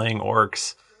of slaying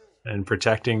orcs and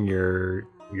protecting your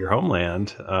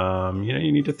homeland.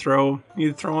 You need to throw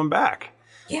them back.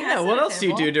 Yeah, what else do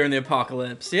you do during the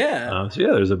apocalypse? Yeah.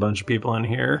 There's a bunch of people in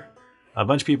here. A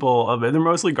bunch of people, they're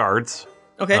mostly guards.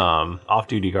 Okay.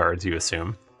 Off-duty guards, you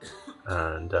assume.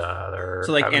 And they're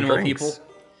so like animal drinks.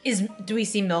 people? Do we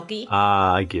see Milky?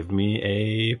 Give me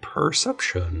a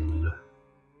perception.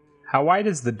 How wide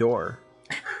is the door?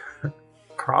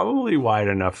 Probably wide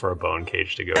enough for a bone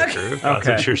cage to go through. If that's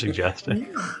what you're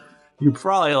suggesting. You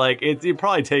probably it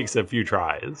probably takes a few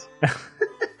tries.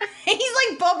 He's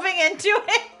like bumping into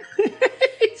it.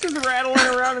 He's just rattling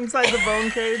around inside the bone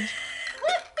cage.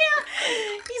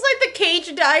 He's like the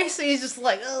cage dice. So he's just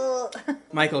like, ugh.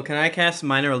 Michael, can I cast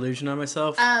minor illusion on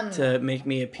myself to make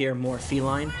me appear more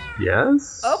feline?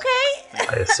 Yes. Okay.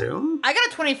 I assume. I got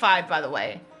a 25, by the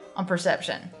way, on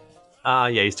perception. Yeah,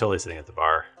 he's totally sitting at the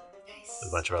bar. Nice. With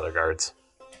a bunch of other guards.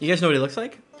 You guys know what he looks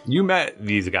like? You met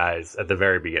these guys at the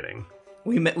very beginning.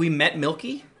 We met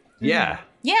Milky? Yeah.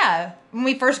 Yeah, when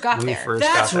we first got there.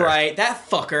 That's right, that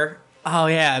fucker. Oh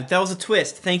yeah, that was a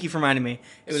twist. Thank you for reminding me.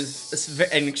 It was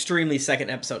an extremely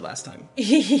second episode last time.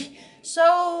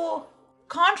 So,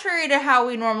 contrary to how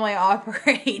we normally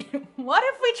operate, what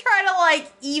if we try to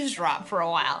eavesdrop for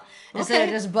a while instead of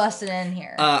just busting in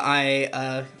here?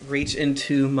 I reach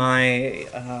into my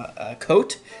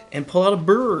coat and pull out a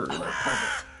bird.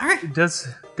 Oh, all right. Does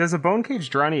a bone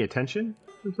cage draw any attention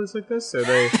in a place like this? Are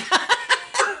they?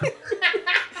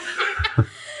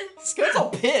 Scott's all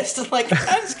pissed. Look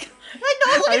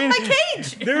at my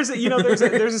cage. There's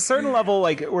a certain level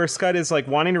where Scud is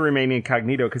wanting to remain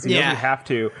incognito because he doesn't have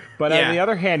to. But on the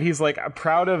other hand, he's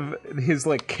proud of his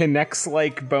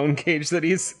Kinects bone cage that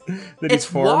he's formed.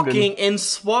 It's walking and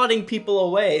swatting people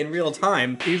away in real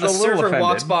time. He's a server offended.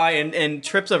 walks by and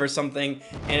trips over something,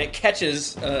 and it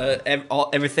catches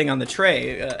everything on the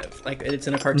tray, like it's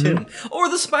in a cartoon or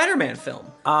the Spider-Man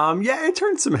film. Yeah, it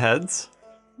turns some heads.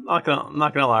 Not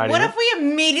gonna lie to you. What if we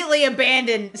immediately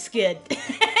abandon Skid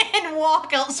and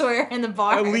walk elsewhere in the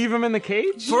bar. I leave him in the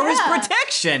cage? For his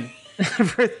protection. I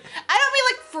don't mean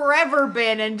like forever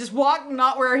bin and just walk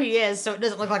not where he is so it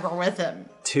doesn't look like we're with him.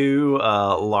 Two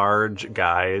large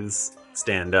guys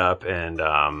stand up and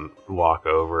walk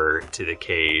over to the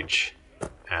cage,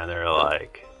 and they're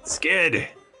like, Skid,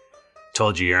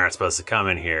 told you aren't supposed to come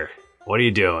in here. What are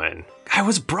you doing? I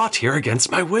was brought here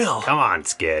against my will. Come on,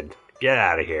 Skid. Get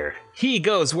out of here. He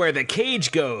goes where the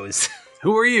cage goes.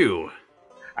 Who are you?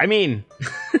 I mean...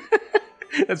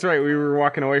 That's right, we were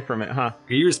walking away from it, huh?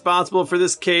 Are you responsible for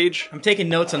this cage? I'm taking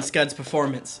notes on Scud's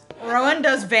performance. Rowan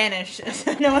does vanish,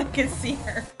 so no one can see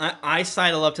her. I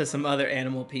sidle up to some other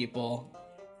animal people.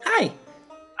 Hi.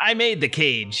 I made the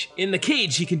cage. In the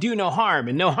cage, he can do no harm,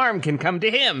 and no harm can come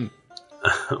to him.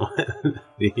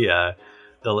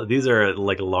 These are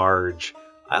like large,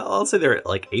 I'll say they're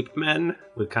like ape men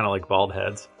with kind of like bald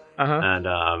heads. And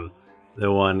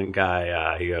the one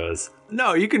guy, he goes,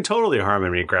 no, you can totally harm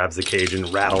him. He grabs the cage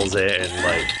and rattles it, and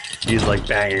like he's like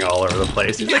banging all over the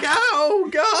place. He's like, oh,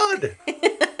 God.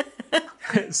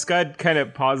 Scud kind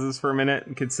of pauses for a minute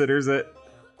and considers it.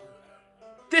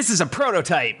 This is a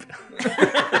prototype.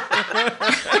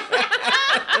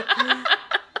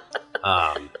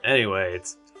 Anyway,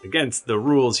 it's against the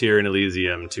rules here in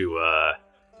Elysium to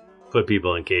put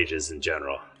people in cages in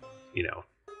general. You know,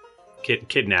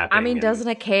 kidnapping. I mean, doesn't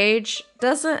a cage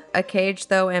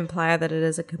though imply that it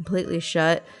is a completely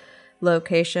shut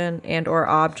location and or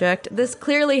object? This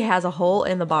clearly has a hole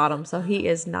in the bottom, so he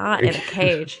is not in a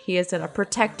cage. He is in a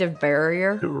protective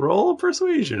barrier. Roll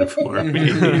persuasion for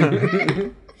me.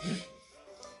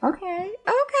 Okay.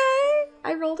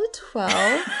 I rolled a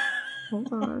 12.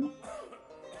 Hold on.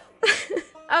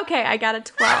 Okay, I got a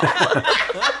 12.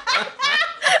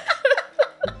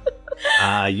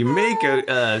 You make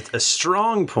a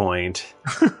strong point,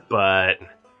 but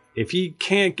if he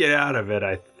can't get out of it,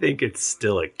 I think it's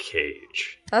still a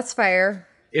cage. That's fair.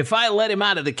 If I let him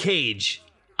out of the cage,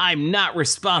 I'm not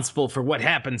responsible for what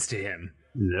happens to him.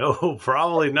 No,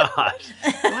 probably not.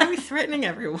 Why are we threatening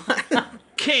everyone?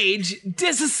 Cage,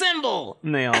 disassemble!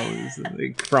 And they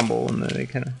crumble, and then they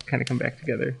kind of come back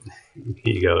together.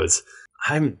 He goes,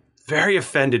 I'm very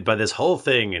offended by this whole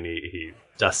thing, and he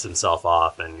dusts himself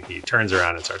off, and he turns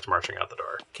around and starts marching out the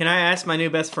door. Can I ask my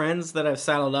new best friends that I've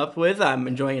saddled up with? I'm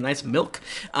enjoying a nice milk.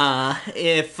 Hello,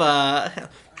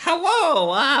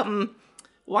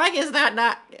 why is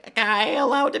that guy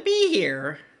allowed to be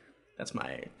here? That's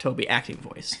my Toby acting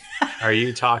voice. Are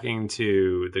you talking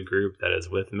to the group that is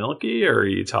with Milky, or are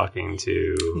you talking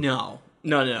to... No. He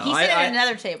sat at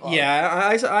another table.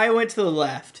 Yeah, I went to the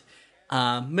left.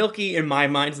 Milky, in my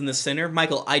mind's in the center.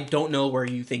 Michael, I don't know where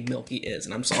you think Milky is,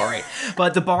 and I'm sorry.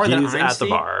 But the bar that I'm at the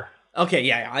bar. Okay,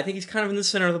 yeah, I think he's kind of in the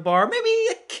center of the bar. Maybe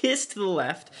a kiss to the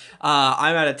left.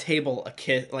 I'm at a table, a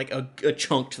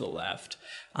chunk to the left,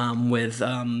 with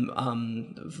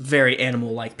very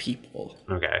animal-like people.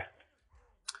 Okay.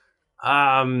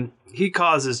 He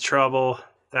causes trouble,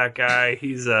 that guy.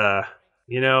 He's,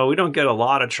 we don't get a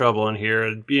lot of trouble in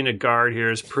here. Being a guard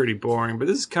here is pretty boring, but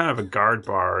this is kind of a guard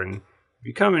bar, and if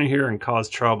you come in here and cause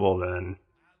trouble, then,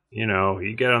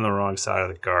 you get on the wrong side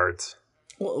of the guards.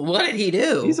 What did he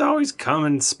do? He's always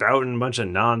coming spouting a bunch of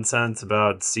nonsense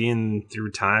about seeing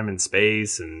through time and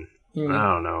space, and I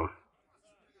don't know.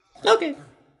 Okay.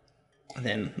 And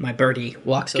then my birdie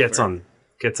walks over.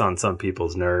 Gets on some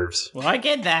people's nerves. Well, I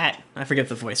get that. I forget what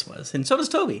the voice was. And so does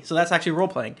Toby. So that's actually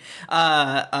role-playing.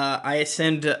 I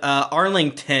send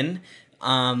Arlington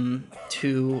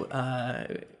to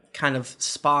kind of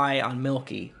spy on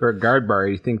Milky. For a guard bar,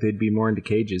 you'd think they'd be more into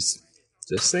cages.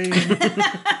 Just saying.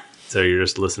 So you're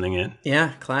just listening in?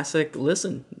 Yeah, classic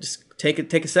listen. Just take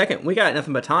a second. We got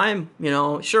nothing but time.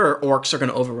 Sure, orcs are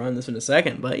going to overrun this in a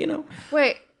second, but,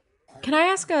 Wait, can I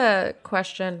ask a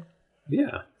question?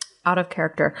 Yeah. Out of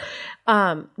character.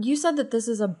 You said that this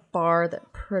is a bar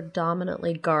that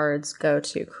predominantly guards go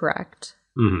to, correct?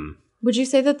 Mm-hmm. Would you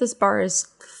say that this bar is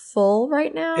full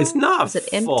right now? It's not is it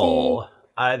full.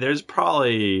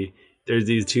 Empty? There's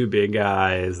these two big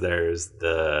guys. There's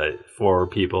the 4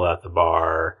 people at the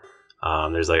bar.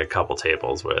 There's like a couple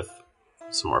tables with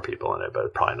some more people in it,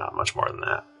 but probably not much more than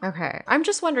that. Okay. I'm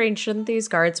just wondering, shouldn't these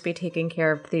guards be taking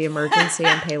care of the emergency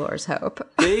and Paylor's Hope?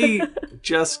 They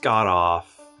just got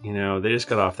off. They just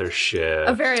got off their shift.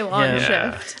 A very long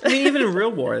shift. I mean, even in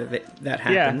real war, that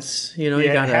happens. Yeah.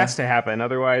 It has to happen.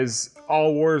 Otherwise,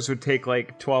 all wars would take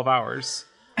like 12 hours.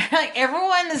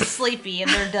 Everyone is sleepy and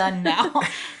they're done now.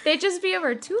 They'd just be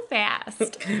over too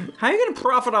fast. How are you going to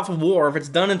profit off of war if it's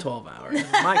done in 12 hours?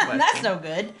 That's my question. That's no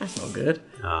good. That's no good.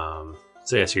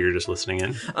 So you're just listening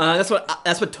in? That's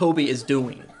what Toby is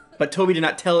doing. But Toby did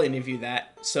not tell any of you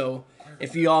that, so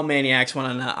if you all maniacs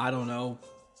want to, I don't know,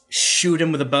 shoot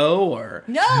him with a bow or...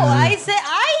 No, I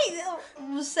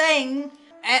was saying,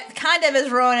 kind of as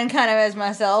Rowan and kind of as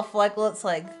myself, like, let's,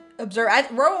 like, observe.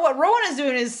 What Rowan is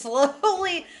doing is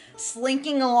slowly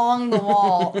slinking along the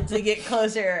wall to get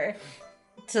closer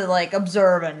to, like,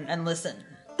 observe and listen.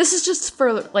 This is just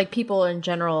for, like, people in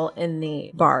general in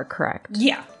the bar, correct?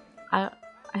 Yeah.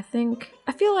 I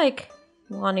feel like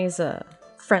Lonnie's a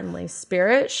friendly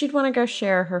spirit. She'd want to go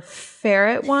share her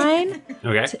ferret wine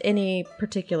to any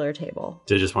particular table.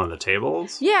 To just one of the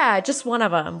tables? Yeah, just one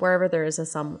of them, wherever there is a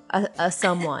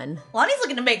someone. Lonnie's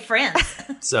looking to make friends.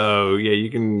 So, yeah, you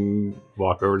can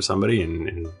walk over to somebody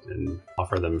and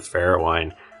offer them ferret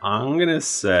wine. I'm going to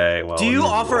say... Well, do you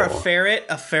offer a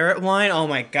ferret wine? Oh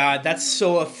my god, that's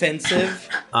so offensive.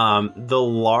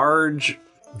 The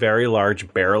very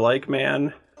large bear-like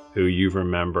man who you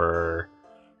remember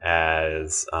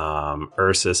as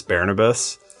Ursus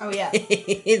Barnabas. Oh, yeah.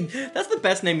 That's the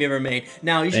best name you ever made.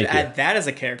 Now, you should add that as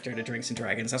a character to Drinks and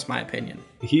Dragons. That's my opinion.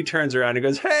 He turns around and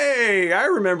goes, "Hey, I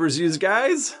remembers you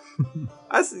guys.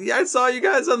 I saw you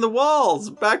guys on the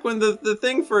walls back when the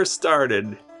thing first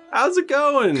started. How's it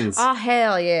going?" Oh,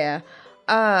 hell yeah.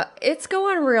 It's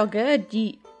going real good.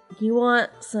 You want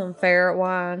some ferret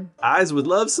wine? I would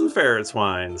love some ferret's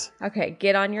wines. Okay,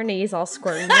 get on your knees. I'll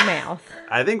squirt in your mouth.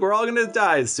 I think we're all going to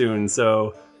die soon,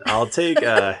 so I'll take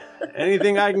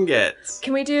anything I can get.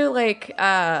 Can we do, like,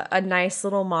 a nice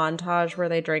little montage where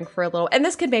they drink for a little... And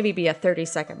this could maybe be a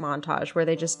 30-second montage where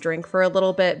they just drink for a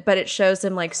little bit, but it shows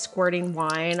them, like, squirting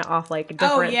wine off, like,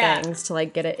 different things to,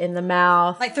 like, get it in the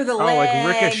mouth. Like, through the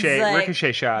legs. Like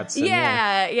ricochet shots.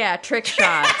 Yeah, trick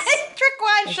shots. Trick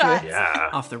wine shots. Yeah.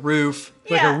 Off the roof.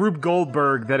 Like a Rube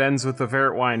Goldberg that ends with the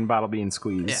ferret wine bottle being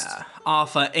squeezed. Yeah.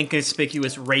 Off an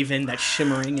inconspicuous raven that's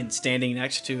shimmering and standing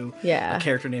next to a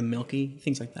character named Milky.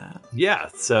 Things like that. Yeah,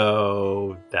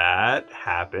 so that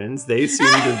happens. They seem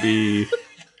to be...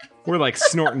 We're like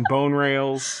snorting bone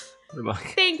rails. We're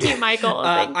like... Thank you, Michael.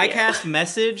 I cast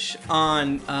message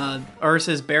on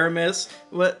Ursus Baramis.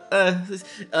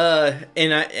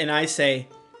 And I say,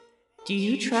 "Do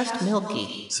you trust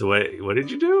Milky?" So what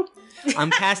did you do?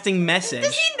 I'm casting message.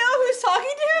 Does he know who's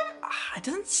talking to him? It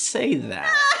doesn't say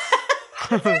that.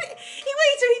 So he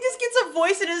just gets a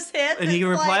voice in his head. And he can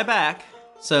reply back.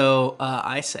 So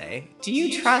I say, "Do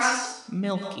you trust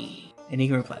Milky?" And he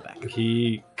can reply back.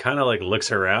 He kind of like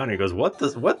looks around and he goes, What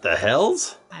the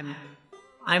hells? I'm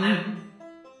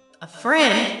a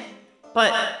friend,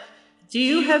 but do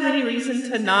you have any reason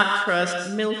to not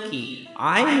trust Milky?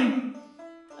 I'm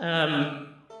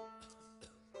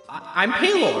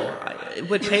Paylor.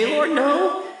 Would Paylor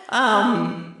know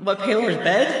what Paylor's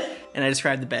bed? And I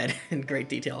described the bed in great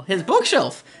detail. His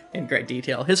bookshelf in great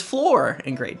detail. His floor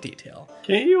in great detail.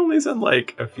 Can't you only send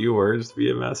like a few words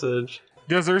via message?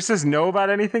 Does Ursus know about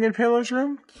anything in Paylor's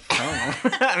room? I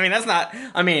don't know. I mean, that's not...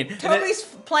 I mean... Toby's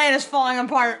plan is falling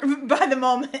apart by the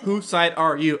moment. Whose side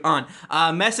are you on?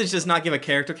 Message does not give a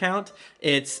character count.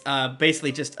 It's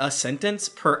basically just a sentence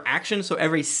per action. So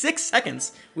every 6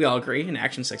 seconds, we all agree, an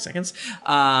action 6 seconds,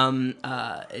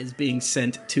 is being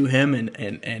sent to him,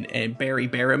 and Barry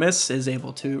Baramis is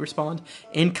able to respond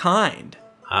in kind.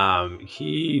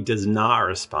 He does not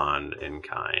respond in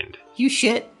kind. You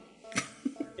shit.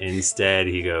 Instead,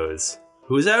 he goes,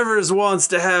 "Whoever wants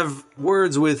to have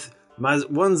words with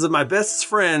ones of my best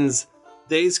friends,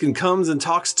 theys can comes and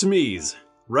talks to me's,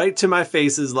 right to my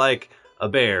faces like a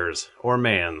bear's or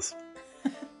man's."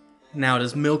 Now,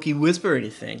 does Milky whisper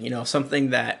anything? You know, something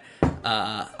that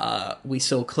we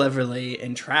so cleverly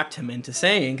entrapped him into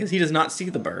saying, because he does not see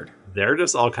the bird. They're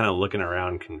just all kind of looking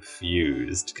around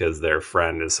confused because their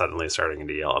friend is suddenly starting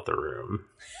to yell at the room.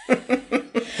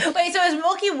 Wait, so is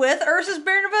Milky with Ursus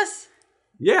Barnabas?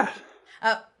 Yeah.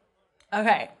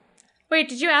 Okay. Wait,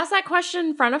 did you ask that question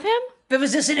in front of him? It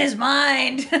was just in his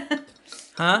mind.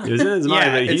 Huh? It was in his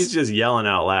mind, but he's just yelling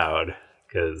out loud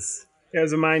because... It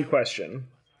was a mind question.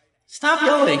 Stop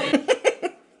yelling.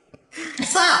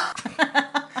 Stop.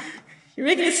 You're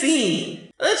making a scene.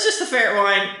 That's just a ferret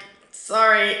wine.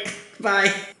 Sorry.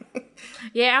 Bye.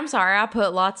 Yeah, I'm sorry. I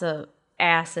put lots of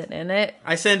acid in it.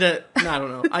 I sent a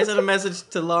message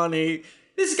to Lonnie.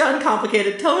 This has gotten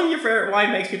complicated. Tell him your ferret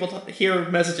wine makes people hear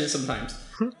messages sometimes.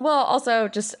 Well, also,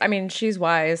 just, I mean, she's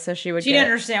wise, so she would She didn't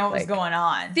understand what was going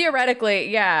on. Theoretically,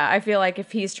 yeah, I feel like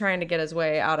if he's trying to get his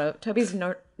way out of... Toby's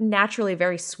naturally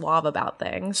very suave about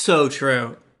things. So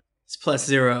true. His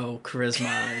 +0 charisma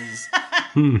is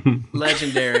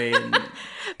legendary.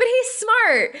 But But he's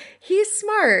smart. He's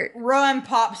smart. Rowan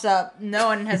pops up. No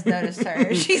one has noticed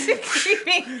her. She's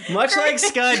creeping. Much like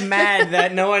Scud, mad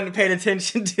that no one paid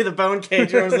attention to the bone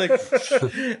cage. Everyone's like,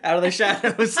 out of the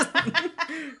shadows.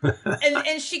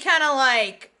 and she kind of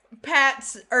like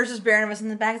pats Ursus Baroness in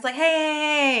the back. It's like,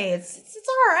 hey, it's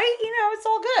all right. You know, it's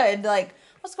all good. Like,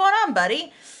 what's going on,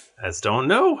 buddy? I just don't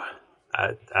know.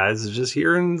 I was just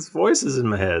hearing voices in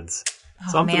my heads.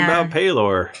 Something man. about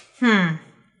Paylor.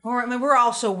 We're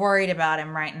all so worried about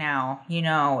him right now. You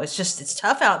know, it's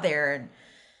tough out there. And,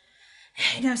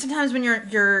 you know, sometimes when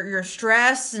you're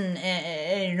stressed and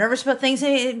you're nervous about things,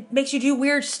 it makes you do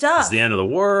weird stuff. It's the end of the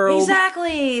world.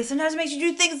 Exactly. Sometimes it makes you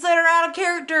do things that are out of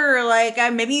character. Like,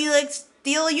 maybe you, like,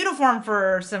 steal a uniform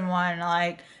for someone.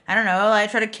 Like, I don't know, like,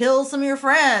 try to kill some of your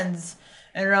friends.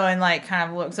 And Rowan, like,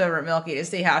 kind of looks over at Milky to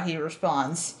see how he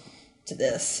responds to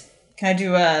this. Can I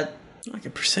do a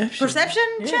perception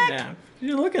check? Yeah.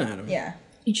 You're looking at him. Yeah.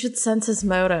 You should sense his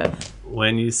motive.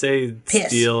 When you say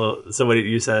steal, so what did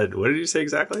you say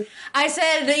exactly? I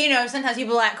said that, you know, sometimes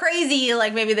people act crazy,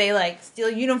 like maybe they like steal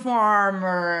a uniform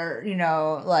or, you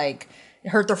know, like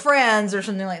hurt their friends or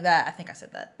something like that. I think I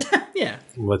said that. Yeah.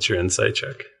 What's your insight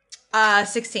check?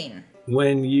 16.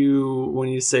 When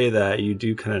you say that, you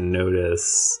do kind of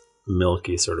notice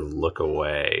Milky sort of look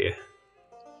away.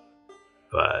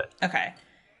 But okay.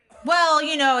 Well,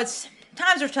 you know,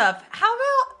 times are tough. How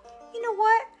about, you know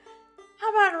what? How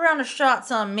about a round of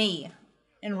shots on me?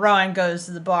 And Rowan goes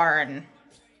to the bar and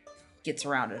gets a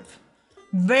round of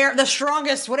the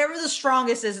strongest, whatever the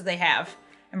strongest is that they have,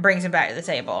 and brings it back to the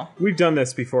table. We've done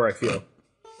this before, I feel.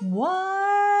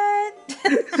 What?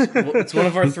 It's one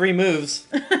of our 3 moves.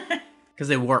 Because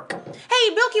they work.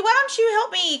 Hey, Milky, why don't you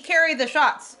help me carry the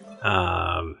shots?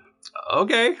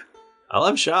 Okay. I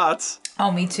love shots.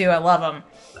 Oh, me too. I love them.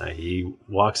 He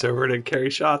walks over to carry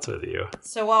shots with you.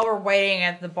 So while we're waiting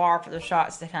at the bar for the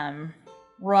shots to come,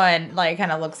 Rowan, like,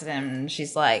 kind of looks at him and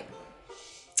she's like,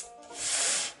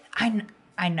 I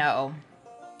know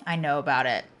about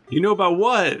it. You know about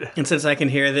what? And since I can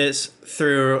hear this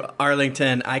through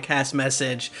Arlington, I cast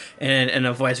message and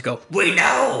a voice go, we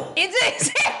know!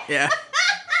 It's Yeah.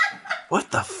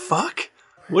 What the fuck?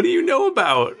 What do you know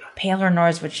about? Paylor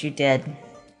knows what you did.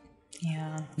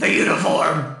 Yeah. The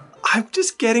uniform! I'm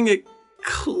just getting it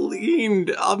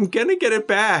cleaned. I'm gonna get it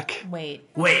back. Wait,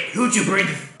 who'd you bring?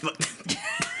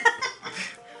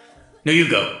 No, you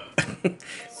go.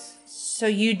 So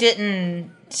you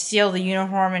didn't steal the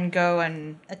uniform and go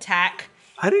and attack?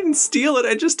 I didn't steal it.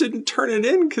 I just didn't turn it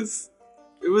in because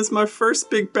it was my first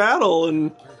big battle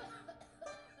and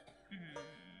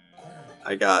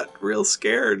I got real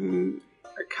scared and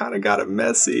I kind of got it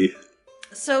messy.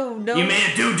 So no. You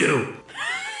made a doo-doo.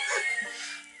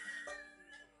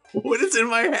 What is in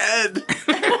my head?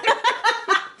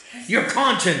 Your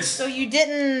conscience. So you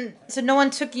didn't. So no one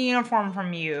took the uniform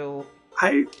from you.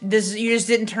 You just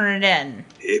didn't turn it in.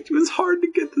 It was hard to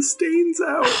get the stains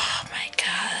out. Oh my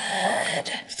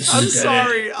god. I'm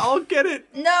sorry. I'll get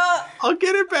it. No. I'll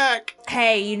get it back.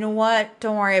 Hey, you know what?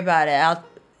 Don't worry about it.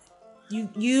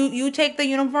 You take the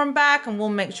uniform back, and we'll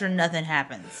make sure nothing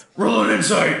happens. Roll an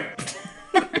insight.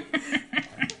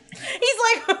 He's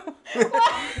like,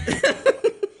 what?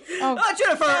 Oh,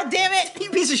 Jennifer! God damn it!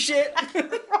 You piece of shit! Rolled a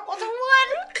 1.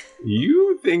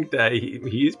 You think that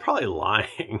he's probably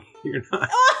lying. You're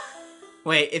not.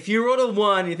 Wait, if you rolled a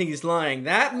 1, you think he's lying.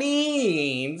 That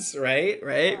means, right?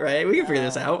 We can figure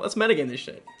this out. Let's metagame this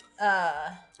shit.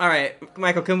 All right,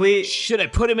 Michael, can we... Should I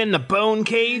put him in the bone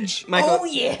cage? Michael, oh,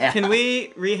 yeah. Can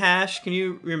we rehash? Can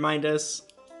you remind us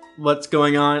what's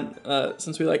going on?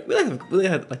 Since we like to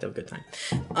have a good time.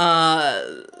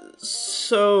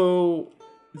 So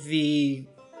the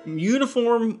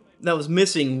uniform that was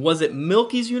missing, was it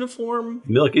Milky's uniform?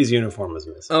 Milky's uniform was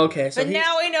missing. Okay, so but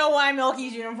now we know why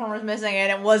Milky's uniform was missing,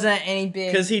 and it wasn't any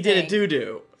big. Because he did a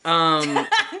doo-doo. That's not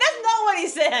what he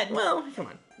said. Well, come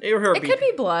on. It could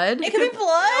be blood. It could be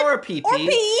blood. Or a pee-pee. Or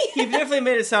pee. He definitely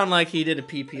made it sound like he did a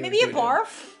pee-pee. Maybe a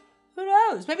barf. Who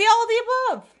knows? Maybe all of the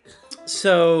above.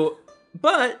 So,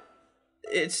 but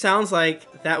it sounds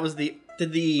like that was did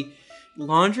the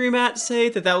laundromat say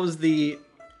that was the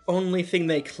only thing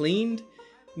they cleaned?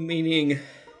 Meaning,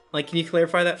 like, can you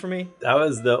clarify that for me? That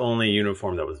was the only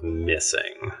uniform that was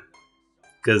missing.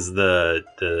 Because the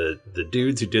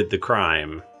dudes who did the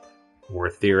crime were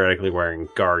theoretically wearing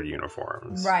guard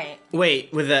uniforms. Right.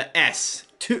 Wait, with a S.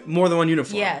 More than one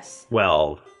uniform. Yes.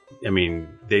 Well, I mean,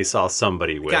 they saw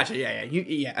somebody with... Gotcha,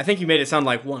 yeah. I think you made it sound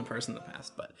like one person in the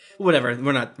past, but whatever.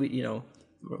 We're not, we don't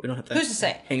have to... Who's to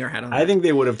say? Hang our hat on I think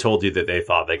they would have told you that they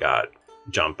thought they got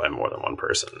jump by more than one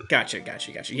person. Gotcha.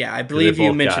 Yeah, I believe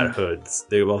you mentioned got hoods.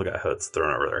 They both got hoods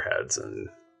thrown over their heads and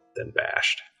then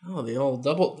bashed. Oh, the old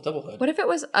double hood. What if it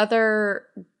was other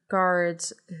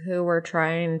guards who were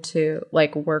trying to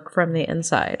work from the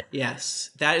inside?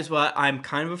 Yes, that is what I'm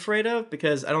kind of afraid of,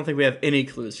 because I don't think we have any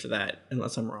clues for that,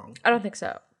 unless I'm wrong. I don't think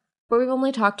so. But we've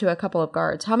only talked to a couple of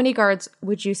guards. How many guards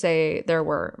would you say there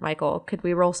were, Michael? Could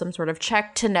we roll some sort of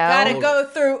check to know? Gotta go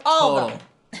through all of them.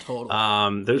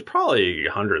 Total. There's probably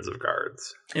hundreds of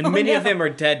guards. And many of them are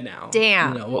dead now.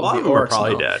 Damn. A lot of them are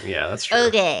probably dead. Yeah, that's true.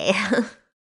 Okay.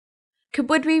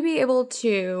 Would we be able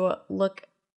to look,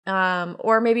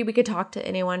 or maybe we could talk to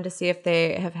anyone to see if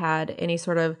they have had any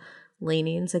sort of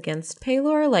leanings against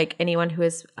Paylor, like anyone who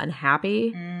is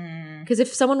unhappy? Because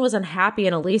if someone was unhappy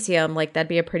in Elysium, that'd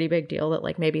be a pretty big deal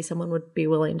that maybe someone would be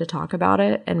willing to talk about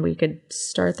it, and we could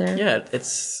start there. Yeah,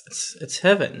 it's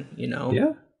heaven,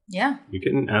 Yeah. Yeah. You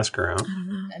can ask around.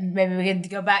 And maybe we could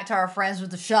go back to our friends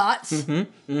with the shots.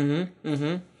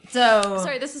 Mm-hmm. So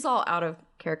Sorry, this is all out of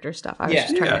character stuff. I was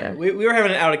just trying to... We were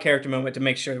having an out of character moment to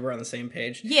make sure that we're on the same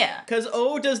page. Yeah. Because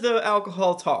does the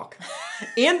alcohol talk.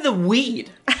 And the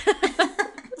weed.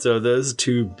 So those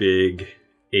two big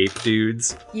ape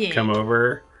dudes come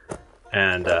over,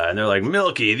 and they're like,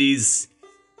 Milky, these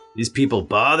people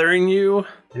bothering you?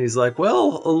 And he's like,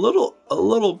 well, a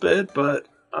little bit, but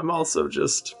I'm also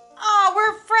just... Oh,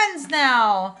 we're friends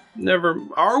now. Never...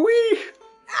 Are we?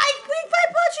 I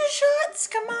bought you shots.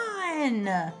 Come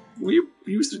on.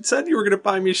 You said you were going to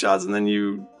buy me shots, and then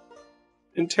you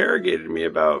interrogated me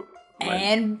about...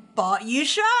 And bought you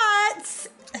shots.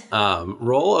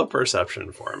 Roll a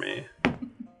perception for me.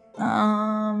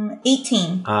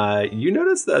 18. You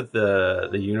notice that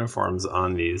the uniforms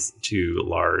on these two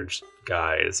large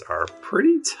guys are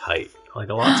pretty tight. A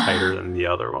lot tighter than the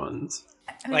other ones.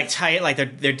 Tight,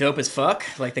 they're dope as fuck.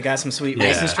 They got some sweet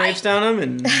racing stripes down them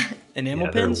and enamel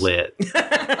pins. They're lit.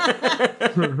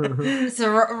 So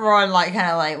Ron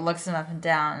looks him up and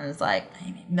down and is like,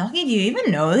 hey, Milky, do you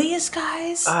even know these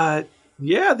guys?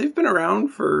 Yeah, they've been around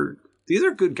for... These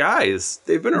are good guys.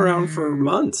 They've been around for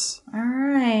months. All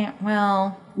right,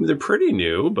 well... They're pretty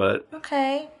new, but...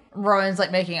 Okay. Rowan's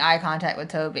making eye contact with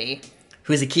Toby.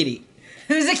 Who's a kitty.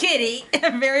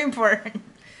 Very important.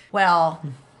 Well...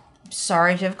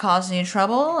 Sorry to have caused any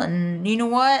trouble, and you know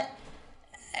what?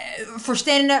 For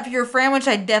standing up for your friend, which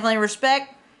I definitely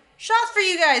respect, shots for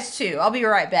you guys too. I'll be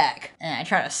right back. And I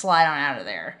try to slide on out of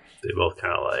there. They both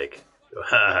kind of go,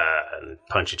 ha ha, and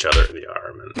punch each other in the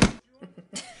arm. And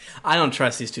I don't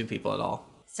trust these two people at all.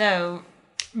 So,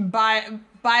 by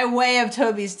way of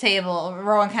Toby's table,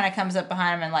 Rowan kind of comes up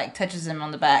behind him and touches him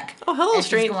on the back. Oh, hello,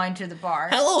 stranger. He's going to the bar.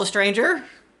 Hello, stranger.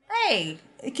 Hey,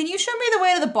 can you show me the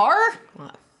way to the bar?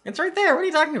 What? It's right there. What are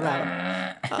you talking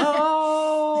about?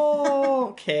 Oh,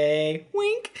 okay.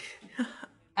 Wink.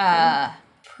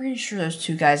 Pretty sure those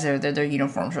two guys over there, their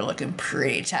uniforms are looking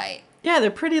pretty tight. Yeah,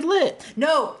 they're pretty lit.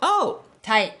 No. Oh.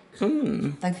 Tight.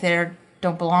 They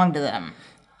don't belong to them.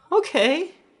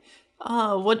 Okay.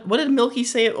 What did Milky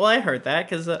say? Well, I heard that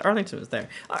because Arlington was there.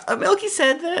 Milky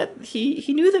said that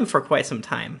he knew them for quite some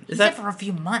time. He said for a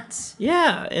few months.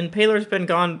 Yeah, and Paylor's been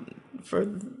gone for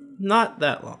not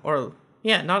that long, or...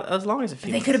 Yeah, not as long as a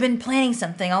few. They could have been planning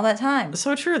something all that time.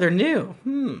 So true, they're new.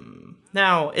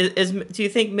 Now, do you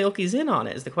think Milky's in on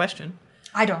it, is the question?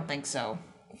 I don't think so.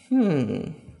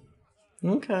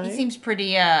 Okay. He seems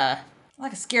pretty,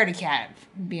 like a scaredy cat,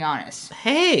 to be honest.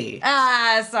 Hey!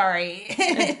 Sorry.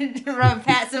 Rowan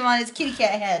pats him on his kitty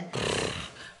cat head.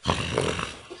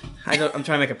 I'm trying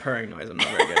to make a purring noise, I'm not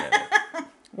very good at it.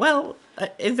 Well,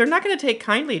 if they're not going to take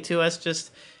kindly to us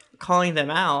just... calling them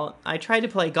out. I tried to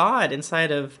play God inside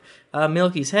of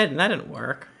Milky's head, and that didn't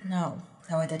work. No,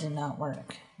 that did not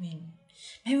work. I mean,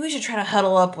 maybe we should try to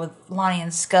huddle up with Lonnie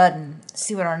and Scud and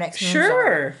see what our next moves are.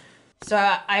 Sure. So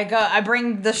I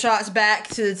bring the shots back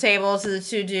to the table to the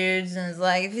two dudes, and it's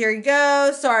like, here you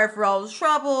go. Sorry for all the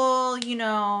trouble.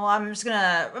 I'm just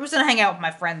gonna hang out with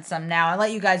my friends some now and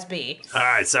let you guys be. All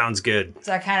right, sounds good.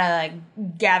 So I kind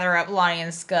of gather up Lonnie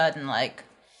and Scud and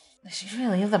should we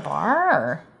leave the bar?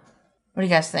 Or? What do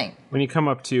you guys think? When you come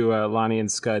up to Lonnie and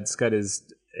Scud is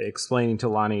explaining to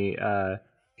Lonnie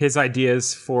his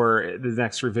ideas for the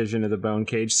next revision of the Bone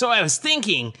Cage. So I was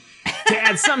thinking to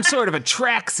add some sort of a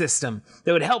track system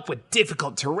that would help with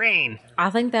difficult terrain.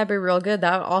 I think that'd be real good.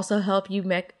 That would also help you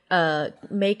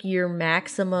make your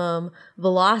maximum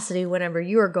velocity whenever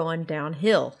you are going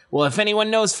downhill. Well, if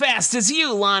anyone knows fast as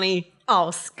you, Lonnie.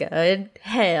 Oh, Scud.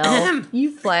 Hell,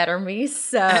 you flatter me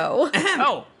so.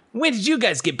 Oh, When did you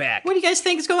guys get back? What do you guys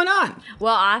think is going on?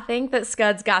 Well, I think that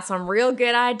Scud's got some real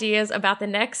good ideas about the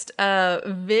next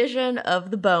vision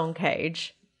of the bone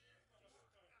cage.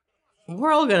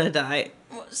 We're all gonna die.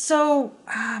 So,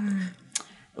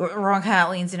 Ron kind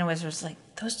of leans in and whispers, like,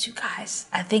 those two guys,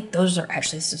 I think those are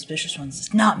actually the suspicious ones.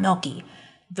 It's not Milky.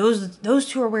 Those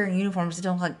two are wearing uniforms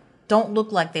that don't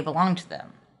look like they belong to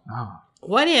them. Oh.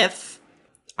 What if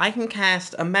I can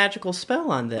cast a magical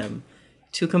spell on them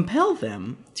to compel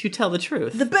them to tell the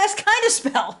truth? The best kind of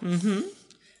spell.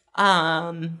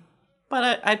 Mm-hmm.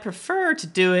 But I'd prefer to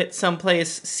do it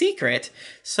someplace secret.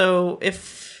 So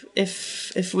if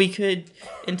we could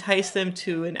entice them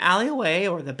to an alleyway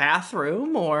or the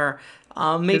bathroom, or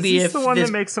maybe is this the one that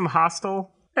makes them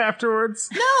hostile afterwards?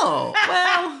 No.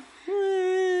 Well,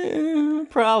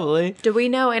 probably. Do we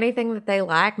know anything that they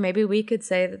lack? Maybe we could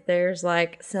say that there's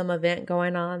like some event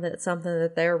going on that's something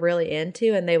that they're really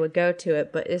into and they would go to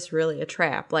it, but it's really a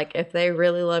trap. Like if they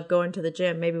really love going to the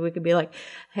gym, maybe we could be like,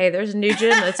 hey, there's a new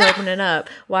gym that's opening up.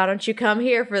 Why don't you come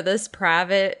here for this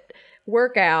private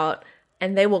workout?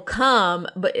 And they will come,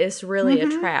 but it's really a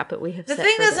trap that we have set The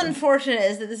thing for that's them. unfortunate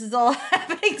is that this is all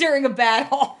happening during a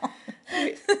battle.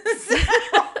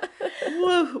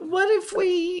 What if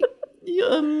we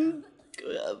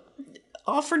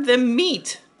offered them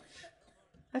meat?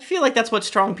 I feel like that's what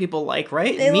strong people like,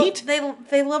 right? Meat?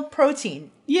 They love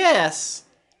protein. Yes.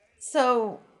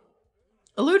 So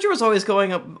Eludra was always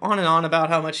going on and on about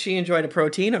how much she enjoyed a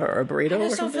protein or a burrito. I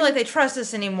just don't feel like they trust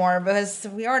us anymore because I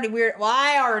already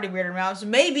weirded them out. So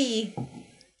maybe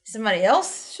somebody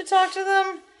else should talk to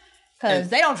them because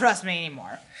they don't trust me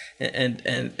anymore.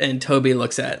 And Toby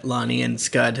looks at Lonnie and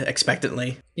Scud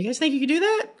expectantly. You guys think you could do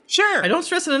that? Sure. I don't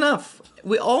stress it enough.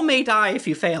 We all may die if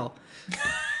you fail.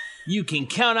 You can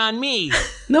count on me.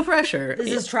 No pressure.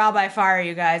 This is trial by fire,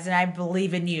 you guys, and I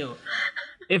believe in you.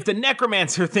 If the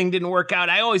necromancer thing didn't work out,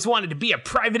 I always wanted to be a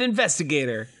private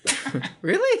investigator.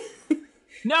 Really?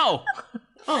 No.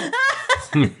 Oh.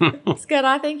 Scud,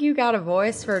 I think you got a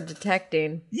voice for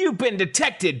detecting. You've been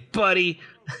detected, buddy.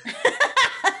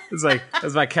 It's like,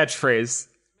 that's my catchphrase.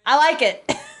 I like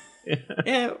it.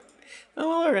 Yeah.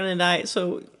 Oh, we're gonna die.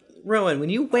 So, Rowan, when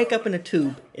you wake up in a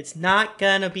tube, it's not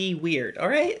gonna be weird. All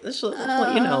right? Let's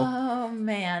let you know. Oh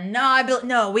man,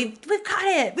 no, we've got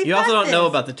it. You also don't know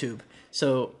about the tube.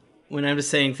 So when I'm just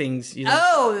saying things, you know.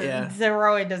 Oh, yeah. the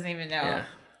Rowan doesn't even know. Yeah.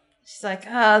 She's like,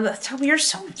 Toby, you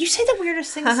say the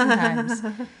weirdest things sometimes.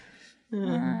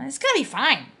 It's gonna be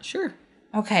fine. Sure.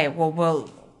 Okay, well, we'll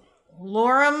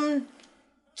lure them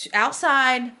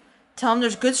outside. Tell them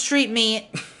there's good street meat.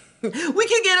 We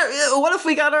could get. What if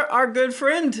we got our good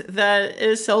friend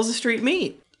that sells the street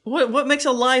meat? What makes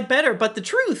a lie better but the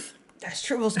truth? That's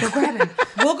true. Let's go grab him.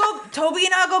 Toby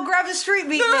and I'll go grab the street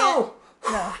meat. No.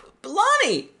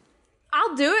 Lonnie!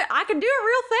 I'll do it. I can do it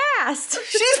real fast.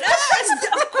 She's fast!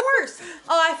 Of course.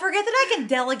 Oh, I forget that I can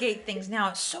delegate things now.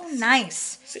 It's so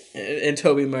nice. And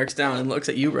Toby marks down and looks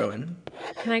at you, Rowan.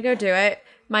 Can I go do it,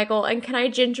 Michael? And can I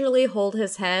gingerly hold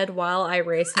his head while I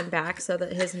race him back so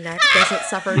that his neck doesn't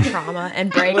suffer trauma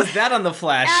and break? Was that on the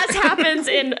Flash? As happens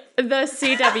in the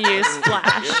CW's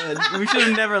Flash. We should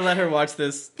have never let her watch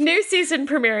this. New season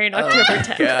premiering October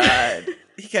 10th. God.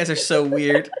 You guys are so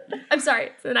weird. I'm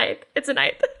sorry. It's a ninth. It's a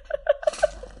ninth.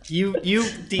 You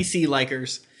DC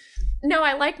likers. No,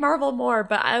 I like Marvel more,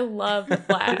 but I love the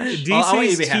Flash.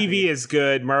 DC's TV is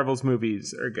good. Marvel's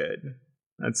movies are good.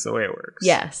 That's the way it works.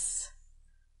 Yes.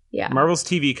 Yeah. Marvel's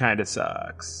TV kind of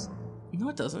sucks. No,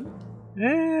 it doesn't.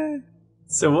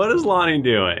 So what is Lonnie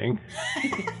doing?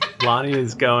 Lonnie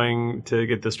is going to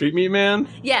get the street meat man?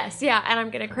 Yes, yeah, and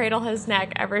I'm going to cradle his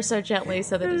neck ever so gently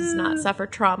so that he does not suffer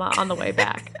trauma on the way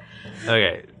back.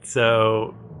 Okay,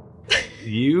 so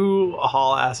you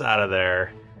haul ass out of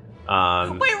there.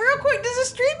 Wait, real quick, does the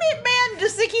street meat man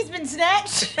just think he's been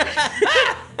snatched? we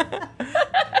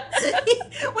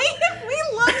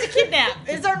love to kidnap.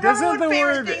 It's our number one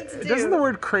favorite thing to do. Doesn't the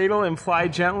word cradle imply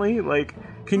gently? Like,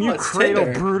 can you cradle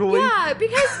tender. brutally? Yeah,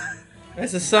 because...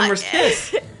 That's a summer's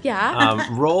kiss. Yeah.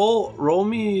 Roll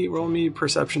me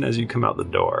perception as you come out the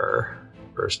door,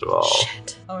 first of all.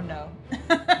 Shit. Oh, no.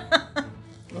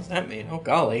 What's that mean? Oh,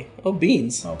 golly. Oh,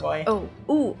 beans. Oh, boy. Oh,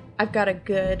 ooh, I've got a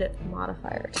good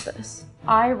modifier to this.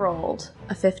 I rolled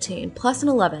a 15 plus an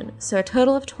 11, so a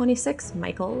total of 26,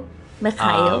 Mikhail.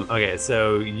 Okay,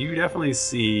 so you definitely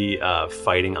see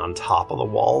fighting on top of the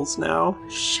walls now.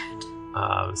 Shit.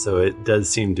 So it does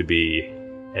seem to be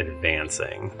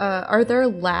advancing. Are there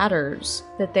ladders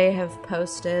that they have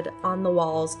posted on the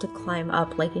walls to climb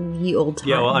up like in the old times?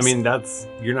 Yeah, well, I mean,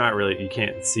 you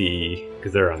can't see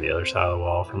because they're on the other side of the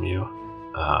wall from you.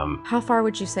 How far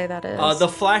would you say that is? The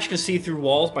Flash can see through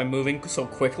walls by moving so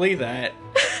quickly that...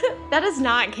 That is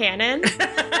not canon.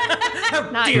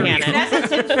 Not dare you. canon.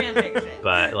 That's a fanfiction.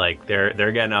 But like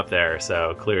they're getting up there,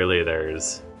 so clearly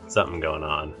there's something going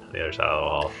on the other side of the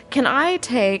wall. Can I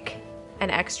take an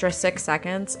extra 6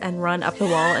 seconds and run up the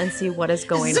wall and see what is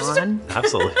going on?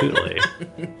 Absolutely.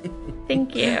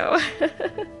 Thank you.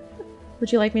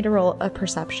 Would you like me to roll a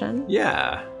perception?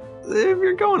 Yeah. If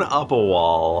you're going up a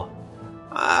wall,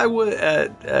 I would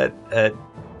at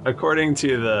according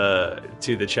to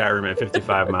the chat room at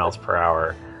 55 miles per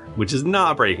hour, which is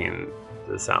not breaking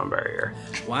the sound barrier.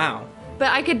 Wow.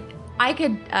 But I could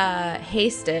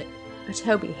haste it.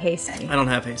 Toby, haste me. I don't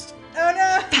have haste. Oh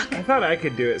no! I thought I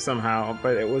could do it somehow,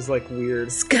 but it was like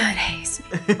weird. Good, haste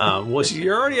me. Well,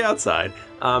 you're already outside.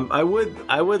 I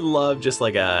would love just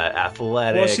like a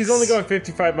athletics. Well, she's only going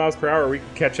 55 miles per hour. We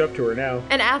can catch up to her now.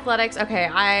 And athletics, okay,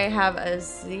 I have a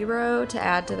 0 to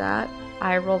add to that.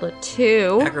 I rolled a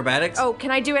 2. Acrobatics? Oh, can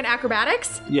I do an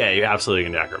acrobatics? Yeah, you absolutely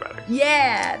can do acrobatics.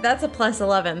 Yeah, that's a plus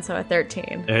 11, so a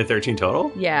 13. 13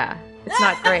 total? Yeah. It's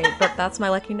not great, but that's my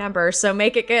lucky number, so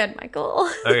make it good, Michael.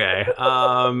 Okay.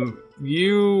 I'm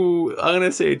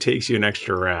gonna say it takes you an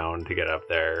extra round to get up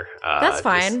there. That's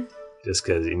fine. Just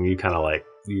because you kind of like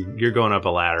you're going up a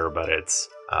ladder, but it's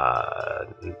a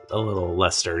little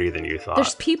less sturdy than you thought.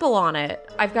 There's people on it.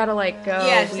 I've got to like go.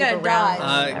 Yeah, she's gotta around.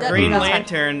 dodge. Green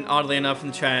Lantern, oddly enough, in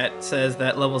the chat says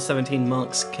that level 17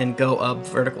 monks can go up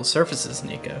vertical surfaces,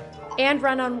 Nico. And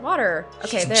run on water.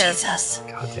 Okay, there. Jesus.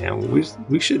 God damn,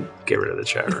 we should get rid of the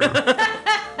chat room.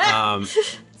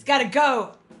 It's gotta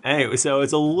go. Anyway, so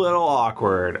it's a little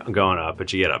awkward going up,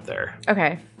 but you get up there.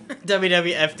 Okay.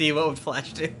 WWFD, what would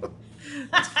Flash do?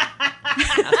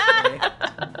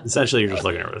 Essentially, you're just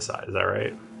looking over the side. Is that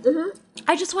right? Mm-hmm.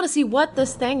 I just want to see what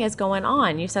this thing is going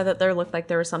on. You said that there looked like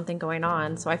there was something going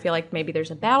on, so I feel like maybe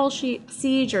there's a battle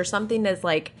siege or something that's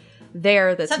like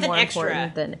there that's Something more extra.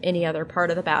 important than any other part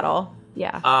of the battle.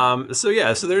 Yeah. So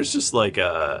there's just like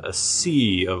a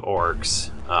sea of orcs,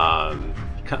 kind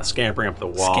of scampering up the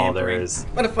wall. There's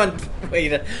What a fun way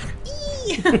to.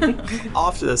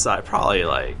 off to the side, probably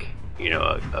like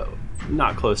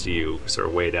not close to you, sort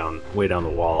of way down the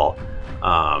wall.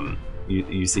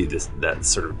 You see that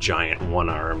sort of giant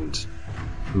one-armed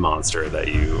monster that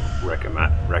you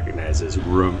recognize as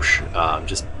Rumsh,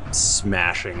 just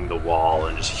smashing the wall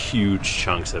and just huge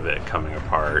chunks of it coming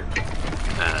apart,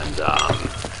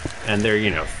 and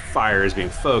there fire is being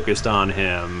focused on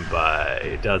him, but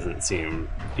it doesn't seem,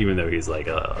 even though he's like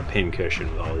a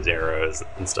pincushion with all these arrows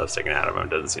and stuff sticking out of him, it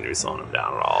doesn't seem to be slowing him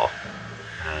down at all.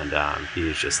 And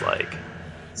he's just like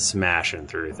smashing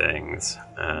through things,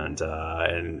 and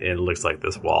it looks like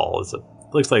this wall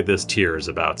looks like this tier is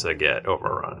about to get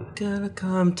overrun. Gonna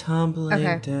come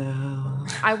tumbling down.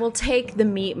 I will take the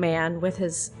meat man with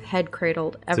his head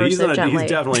cradled ever so gently. He's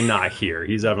definitely not here.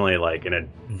 He's definitely like in a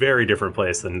very different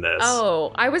place than this.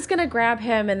 Oh, I was gonna grab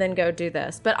him and then go do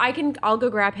this, but I'll go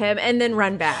grab him and then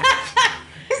run back.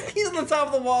 He's on the top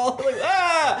of the wall. Like,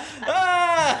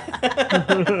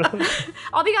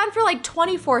 I'll be gone for like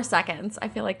 24 seconds. I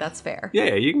feel like that's fair.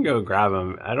 Yeah, you can go grab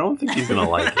him. I don't think he's gonna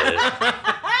like it.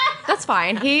 That's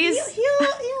fine. He'll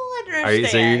understand.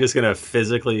 So you're just gonna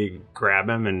physically grab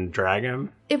him and drag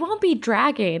him? It won't be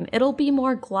dragging. It'll be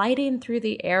more gliding through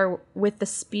the air with the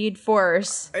speed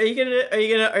force. Are you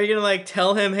gonna like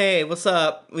tell him, hey, what's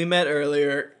up? We met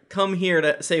earlier. Come here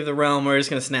to save the realm, or just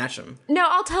gonna snatch him? No,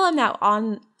 I'll tell him that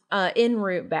on en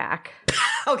route back.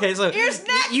 Okay, so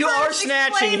you are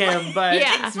snatching him, but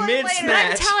it's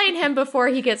mid-snatch. I'm telling him before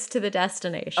he gets to the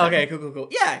destination. Okay, cool.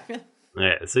 Yeah.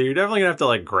 Yeah, so you're definitely gonna have to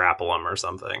like grapple him or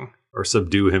something, or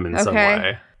subdue him in some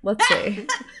way. Let's see.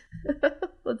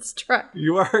 Let's try.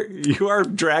 You are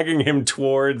dragging him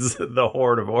towards the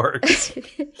horde of orcs.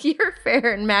 You're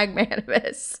fair and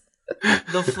magnanimous.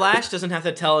 The Flash doesn't have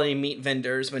to tell any meat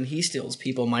vendors when he steals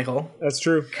people, Michael. That's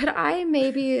true. Could I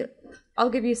maybe... I'll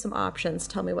give you some options.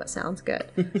 Tell me what sounds good.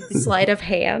 Sleight of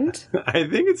hand? I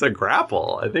think it's a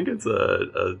grapple. I think it's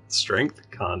a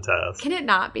strength contest. Can it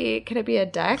not be? Could it be a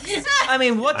dex? I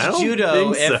mean, what's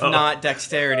judo if not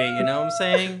dexterity? You know what I'm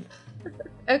saying?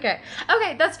 Okay,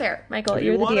 that's fair. Michael, If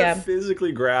you're you the want DM. to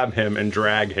physically grab him and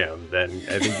drag him, then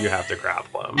I think you have to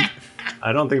grapple him.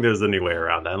 I don't think there's any way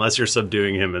around that, unless you're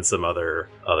subduing him in some other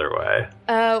way.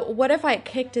 What if I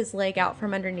kicked his leg out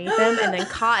from underneath him and then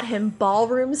caught him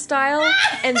ballroom style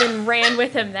and then ran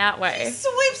with him that way?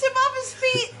 Sweeps him off his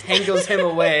feet. Tangles him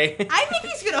away. I think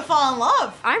he's gonna fall in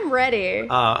love. I'm ready.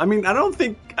 I mean, I don't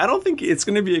think it's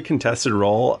going to be a contested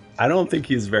roll. I don't think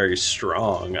he's very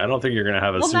strong. I don't think you're going to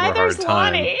have a super hard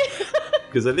time. Lonnie.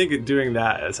 Because I think doing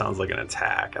that, it sounds like an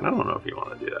attack, and I don't know if you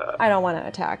want to do that. I don't want to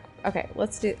attack. Okay,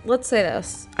 let's say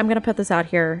this. I'm gonna put this out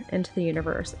here into the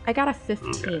universe. I got a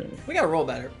 15. Okay. We gotta roll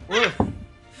better.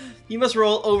 You must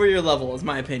roll over your level, is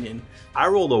my opinion. I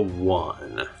rolled a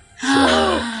 1.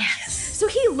 Yes. So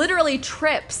he literally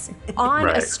trips on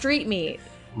a street meat.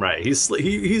 Right,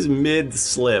 he's mid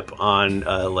slip on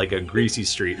like a greasy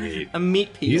street meat. A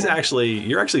meat piece.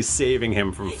 You're actually saving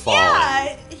him from falling.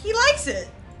 Yeah, he likes it.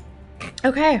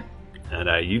 Okay.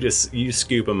 And you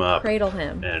scoop him up, cradle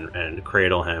him, and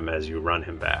cradle him as you run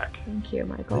him back. Thank you,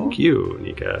 Michael. Thank you,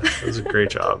 Nika. That was a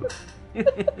great job.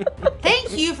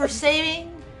 Thank you for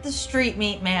saving the street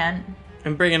meat man.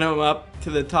 And bringing him up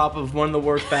to the top of one of the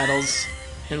worst battles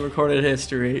in recorded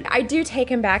history. I do take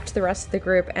him back to the rest of the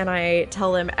group, and I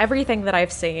tell them everything that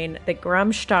I've seen. That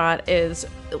Grumstadt is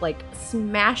like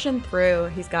smashing through.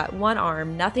 He's got one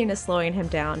arm. Nothing is slowing him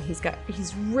down.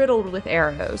 He's riddled with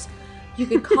arrows. You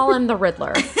could call him the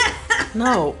Riddler.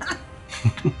 No.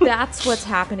 That's what's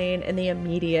happening in the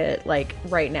immediate, like,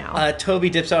 right now. Toby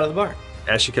dips out of the bar.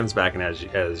 As she comes back, and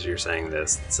as you're saying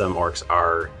this, some orcs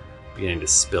are beginning to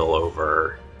spill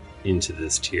over into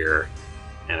this tier.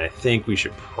 And I think we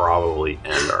should probably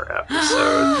end our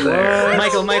episode there.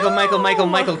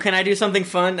 Michael, can I do something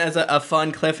fun as a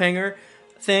fun cliffhanger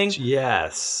thing?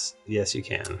 Yes, you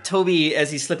can. Toby,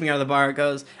 as he's slipping out of the bar,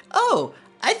 goes, "Oh,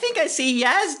 I think I see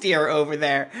Yazdir over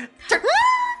there. Turn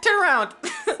around."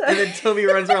 And then Toby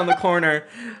runs around the corner.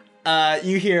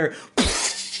 You hear,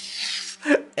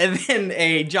 and then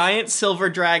a giant silver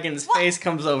dragon's face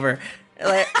comes over.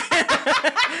 Like,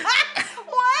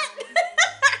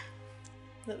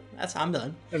 I'm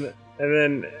done. And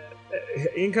then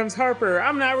in comes Harper.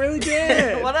 I'm not really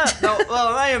dead. What up? No, well,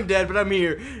 I am dead, but I'm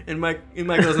here. And Mike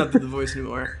doesn't have to do the voice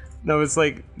anymore. No, it's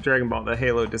like Dragon Ball. The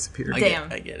halo disappeared. I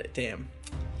get it. Damn.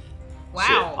 Wow.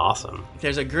 Shit, awesome.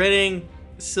 There's a grinning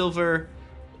silver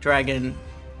dragon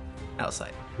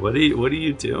outside. What are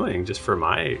you doing? Just for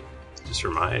my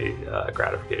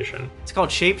gratification. It's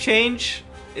called Shape Change.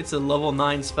 It's a level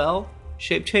 9 spell.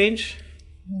 Shape Change.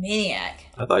 Maniac.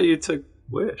 I thought you took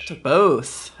Wish. I took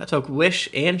both. I took Wish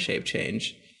and Shape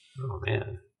Change. Oh,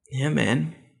 man. Yeah,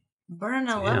 man. Burn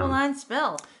a level 9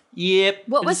 spell. Yep.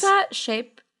 What was that?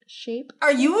 Shape?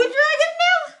 Are you a dragon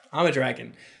now? I'm a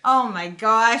dragon. Oh my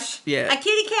gosh. Yeah. A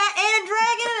kitty cat and a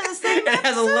dragon in the same It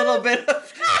has a little bit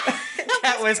of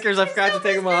cat whiskers. I forgot to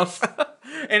take them off.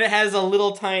 And it has a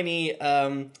little tiny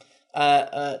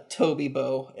Toby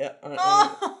bow.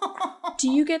 Do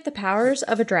you get the powers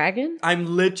of a dragon?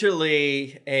 I'm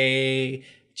literally a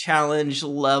challenge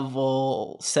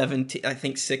level 17, I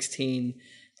think 16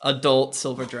 adult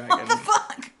silver dragon. What the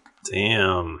fuck?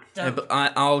 Damn.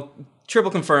 I'll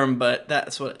triple confirm, but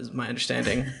that's what is my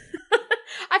understanding.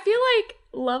 I feel like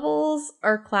levels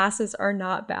or classes are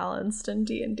not balanced in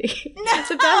D&D. No.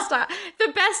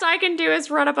 The best I can do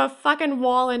is run up a fucking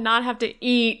wall and not have to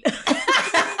eat.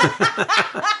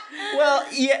 Well,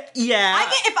 yeah.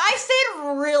 If I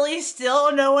stayed really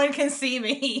still, no one can see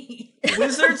me.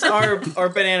 Wizards are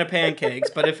banana pancakes,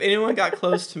 but if anyone got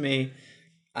close to me,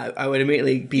 I would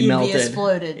immediately be melted. Be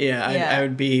exploded. Yeah. I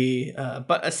would be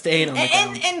but a stain on the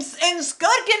ground. And Scud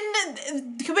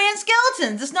can command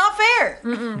skeletons. It's not fair.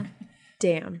 Mm-mm.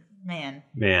 Damn. Man,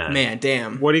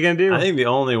 damn. What are you gonna do? I think the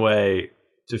only way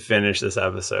to finish this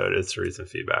episode is to read some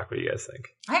feedback. What do you guys think?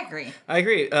 I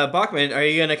agree. Bachman, are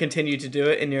you going to continue to do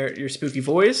it in your spooky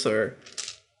voice, or?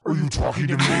 Are you talking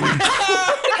to me? That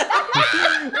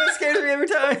scares me every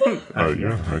time.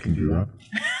 Yeah, I can do that.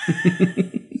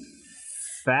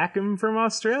 Thackum from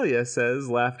Australia says,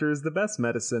 laughter is the best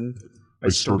medicine. I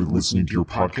started listening to your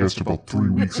podcast about 3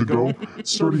 weeks ago,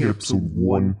 starting episode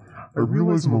 1. I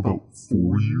realize I'm about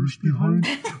 4 years behind,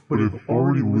 but I've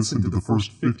already listened to the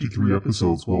first 53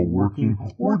 episodes while working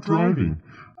or driving.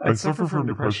 I suffer from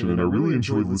depression, and I really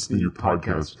enjoy listening to your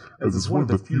podcast, as it's one of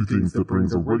the few things that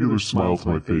brings a regular smile to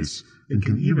my face and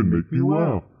can even make me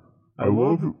laugh. I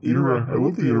love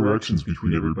the interactions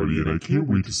between everybody, and I can't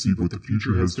wait to see what the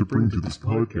future has to bring to this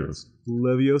podcast.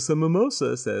 Leviosa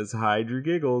Mimosa says, hide your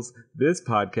giggles. This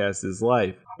podcast is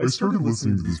life. I started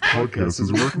listening to this podcast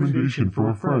as a recommendation from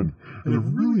a friend, and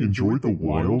I've really enjoyed the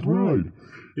wild ride.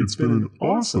 It's been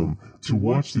awesome to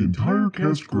watch the entire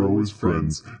cast grow as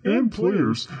friends and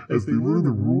players as they learn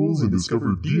the rules and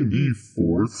discover D&D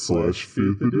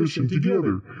 4th/5th edition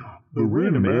together. The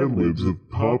random ad-libs of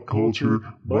pop culture,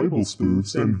 Bible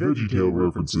spoofs, and VeggieTale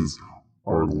references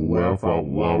are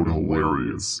laugh-out-loud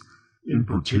hilarious. In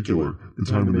particular, the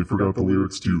time when they forgot the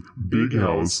lyrics to Big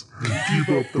House, keep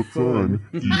up the fun,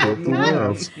 keep up the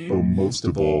laughs, but most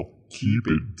of all, keep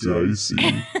it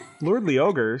dicey. Lordly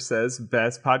Ogre says,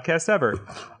 best podcast ever.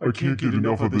 I can't get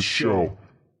enough of this show.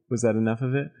 Was that enough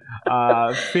of it?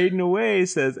 Fading Away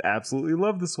says, absolutely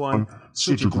love this one.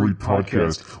 Such a great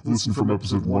podcast. Listen from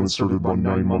episode 1. It started about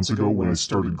 9 months ago when I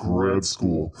started grad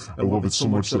school. I love it so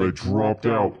much that I dropped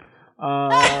out.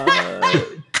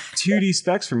 2D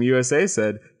Specs from USA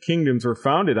said, kingdoms were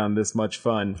founded on this much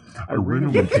fun. I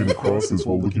randomly came across this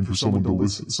while looking for something to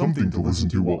listen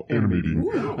to while animating.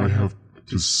 I have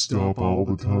to stop all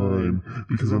the time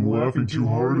because I'm laughing too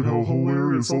hard at how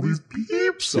hilarious all these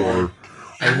beeps are.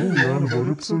 I'm only on about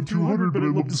episode 200, but I'd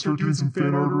love to start doing some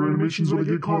fan art or animations when I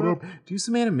get caught up. Do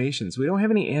some animations. We don't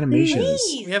have any animations.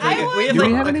 Please. We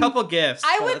have a couple gifts.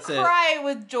 I would cry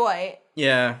with joy.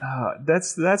 Yeah.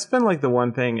 That's been like the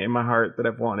one thing in my heart that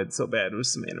I've wanted so bad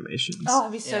was some animations. Oh,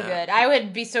 it'd be so good. I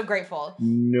would be so grateful.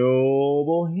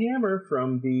 Noble Hammer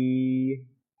from the...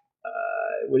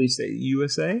 what do you say,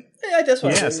 USA? Yeah, that's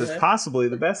what Yes, it's possibly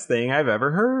the best thing I've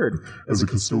ever heard. As a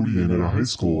custodian at a high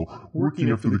school, working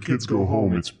after the kids go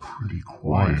home, it's pretty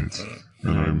quiet.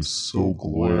 And I'm so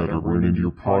glad I ran into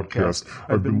your podcast.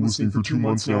 I've been listening for 2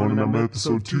 months now, and I'm at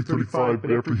episode 235,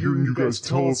 but after hearing you guys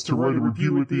tell us to write a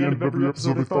review at the end of every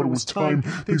episode, I thought it was time.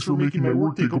 Thanks for making my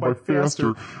workday go by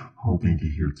faster. Hoping to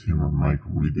hear Tim or Mike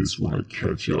read this when I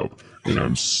catch up, and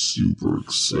I'm super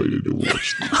excited to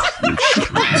watch these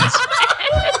streams.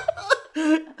 He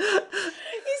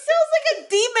sounds like a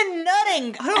demon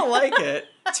nutting. I don't like it.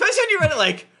 Especially when you read it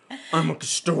like, I'm a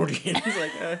custodian. It's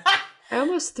like, I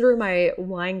almost threw my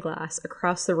wine glass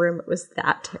across the room. It was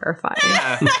that terrifying.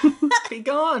 Yeah. Be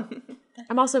gone.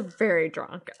 I'm also very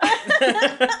drunk.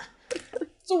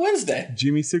 It's a Wednesday.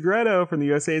 Jimmy Segreto from the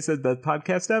USA says, best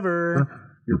podcast ever.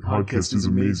 Your podcast is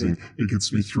amazing. It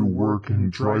gets me through work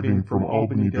and driving from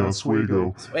Albany to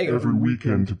Oswego every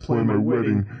weekend to plan my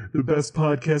wedding. The best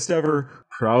podcast ever.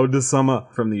 Proud to sum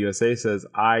up from the USA says,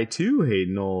 I too hate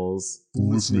Knowles.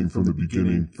 Listening from the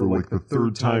beginning for like the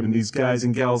third time, and these guys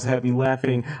and gals have me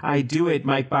laughing. I do it,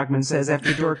 Mike Bachman says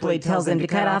after Dorkblade tells him to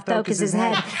cut off Focus's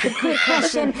head. The quick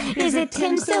question, is it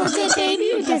Tim still a good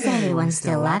baby, or does anyone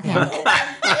still love him?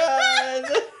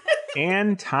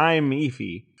 And Time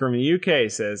Eefy from the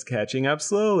UK says, catching up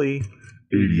slowly.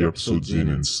 80 episodes in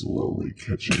and slowly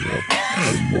catching up.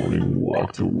 My morning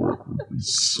walk to work would be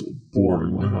so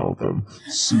boring without them.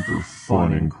 Super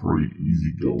fun and great,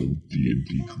 easygoing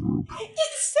D&D group.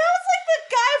 It sounds like the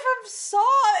guy from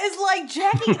Saw is like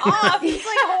jacking off. He's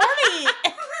like horny.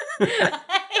 I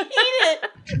hate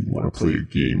it. Do you want to play a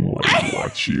game while I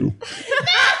watch you?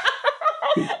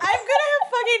 I'm gonna have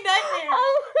fucking nightmares.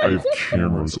 I have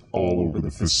cameras all over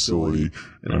the facility,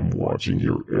 and I'm watching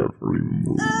your every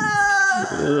move.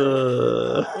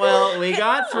 Well, we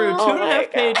got through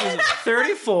 2.5 pages of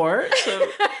 34, so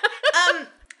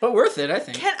but worth it, I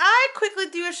think. Can I quickly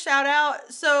do a shout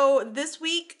out? So this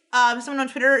week, someone on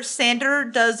Twitter, Sander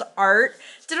Does Art,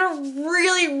 did a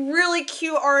really, really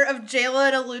cute art of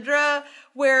Jayla and Aludra,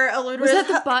 where Aludra was that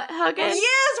the butt hugging?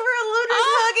 Yes, where Aludra's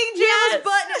hugging Jayla's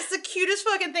butt, and it's the cutest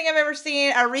fucking thing I've ever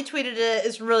seen. I retweeted it.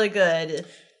 It's really good.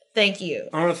 Thank you.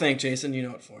 I want to thank Jason. You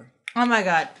know what for. Oh my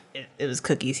god. It was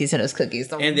cookies. He sent us cookies.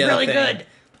 They're And the really other thing, good.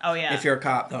 Oh yeah. If you're a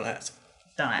cop, don't ask.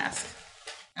 Don't ask.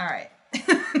 All right.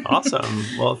 Awesome.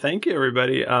 Well, thank you,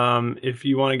 everybody. If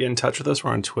you want to get in touch with us,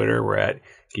 we're on Twitter. We're at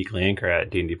Geekly Inc. or at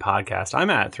D&D Podcast. I'm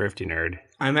at Thrifty Nerd.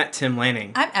 I'm at Tim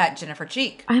Lanning. I'm at Jennifer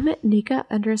Cheek. I'm at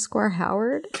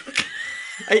Nika_Howard.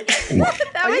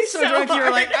 That was so drunk you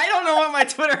were like, I don't know what my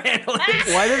Twitter handle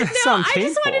is. Why did it sound I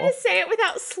painful? just wanted to say it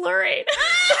without slurring.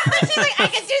 She's like, I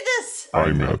can do this.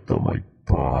 I'm at the Mike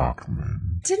Bachman.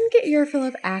 Didn't get your fill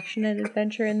of action and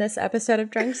adventure in this episode of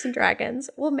Drunks and Dragons?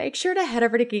 Well, make sure to head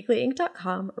over to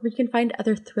geeklyinc.com where you can find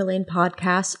other thrilling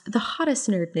podcasts, the hottest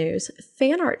nerd news,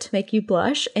 fan art to make you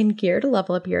blush, and gear to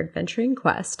level up your adventuring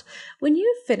quest. When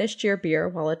you've finished your beer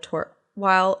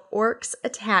while orcs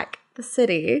attack the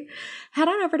city, head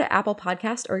on over to Apple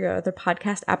Podcast or your other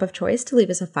podcast app of choice to leave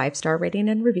us a 5-star rating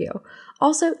and review.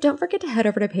 Also, don't forget to head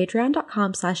over to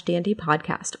patreon.com/D&D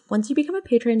podcast. Once you become a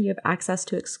patron, you have access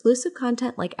to exclusive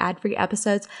content like ad-free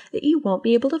episodes that you won't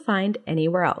be able to find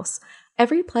anywhere else.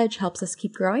 Every pledge helps us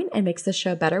keep growing and makes the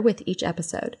show better with each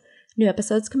episode. New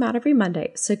episodes come out every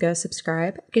Monday, so go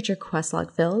subscribe, get your quest log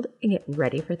filled, and get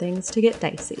ready for things to get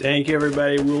dicey. Thank you,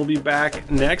 everybody. We'll be back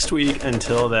next week.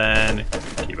 Until then,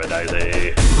 keep it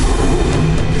dicey.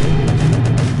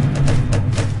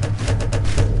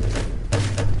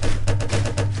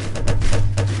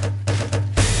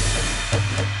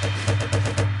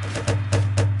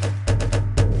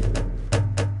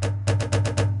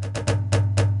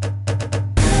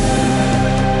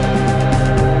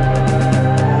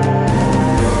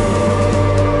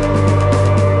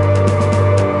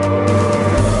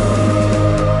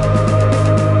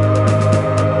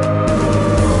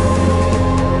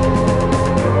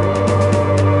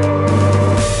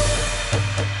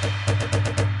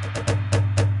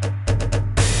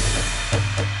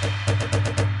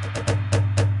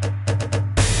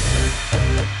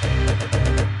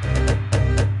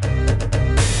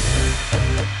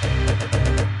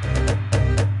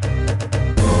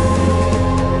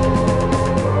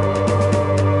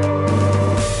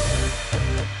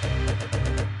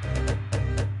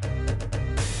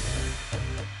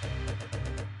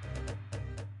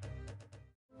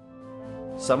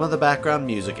 Some of the background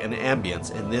music and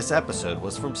ambience in this episode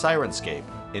was from Sirenscape.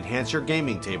 Enhance your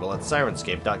gaming table at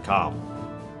Sirenscape.com.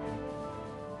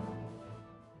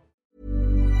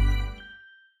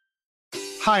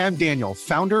 Hi, I'm Daniel,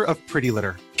 founder of Pretty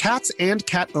Litter. Cats and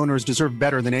cat owners deserve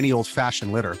better than any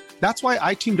old-fashioned litter. That's why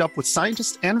I teamed up with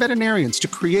scientists and veterinarians to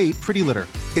create Pretty Litter.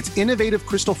 Its innovative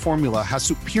crystal formula has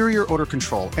superior odor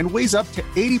control and weighs up to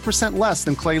 80% less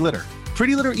than clay litter.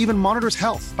 Pretty Litter even monitors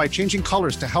health by changing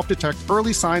colors to help detect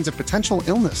early signs of potential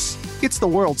illness. It's the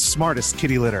world's smartest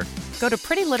kitty litter. Go to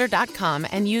prettylitter.com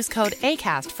and use code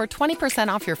ACAST for 20%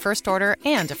 off your first order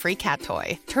and a free cat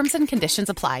toy. Terms and conditions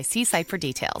apply. See site for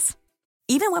details.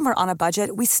 Even when we're on a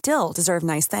budget, we still deserve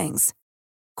nice things.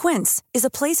 Quince is a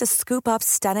place to scoop up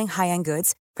stunning high-end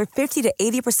goods for 50 to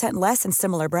 80% less than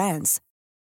similar brands.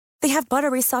 They have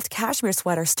buttery soft cashmere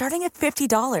sweaters starting at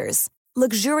 $50,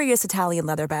 luxurious Italian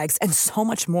leather bags, and so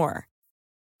much more.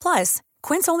 Plus,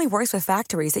 Quince only works with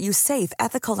factories that use safe,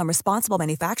 ethical, and responsible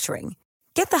manufacturing.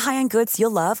 Get the high-end goods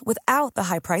you'll love without the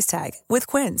high price tag with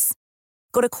Quince.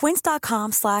 Go to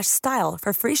quince.com/style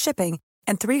for free shipping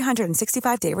and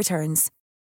 365-day returns.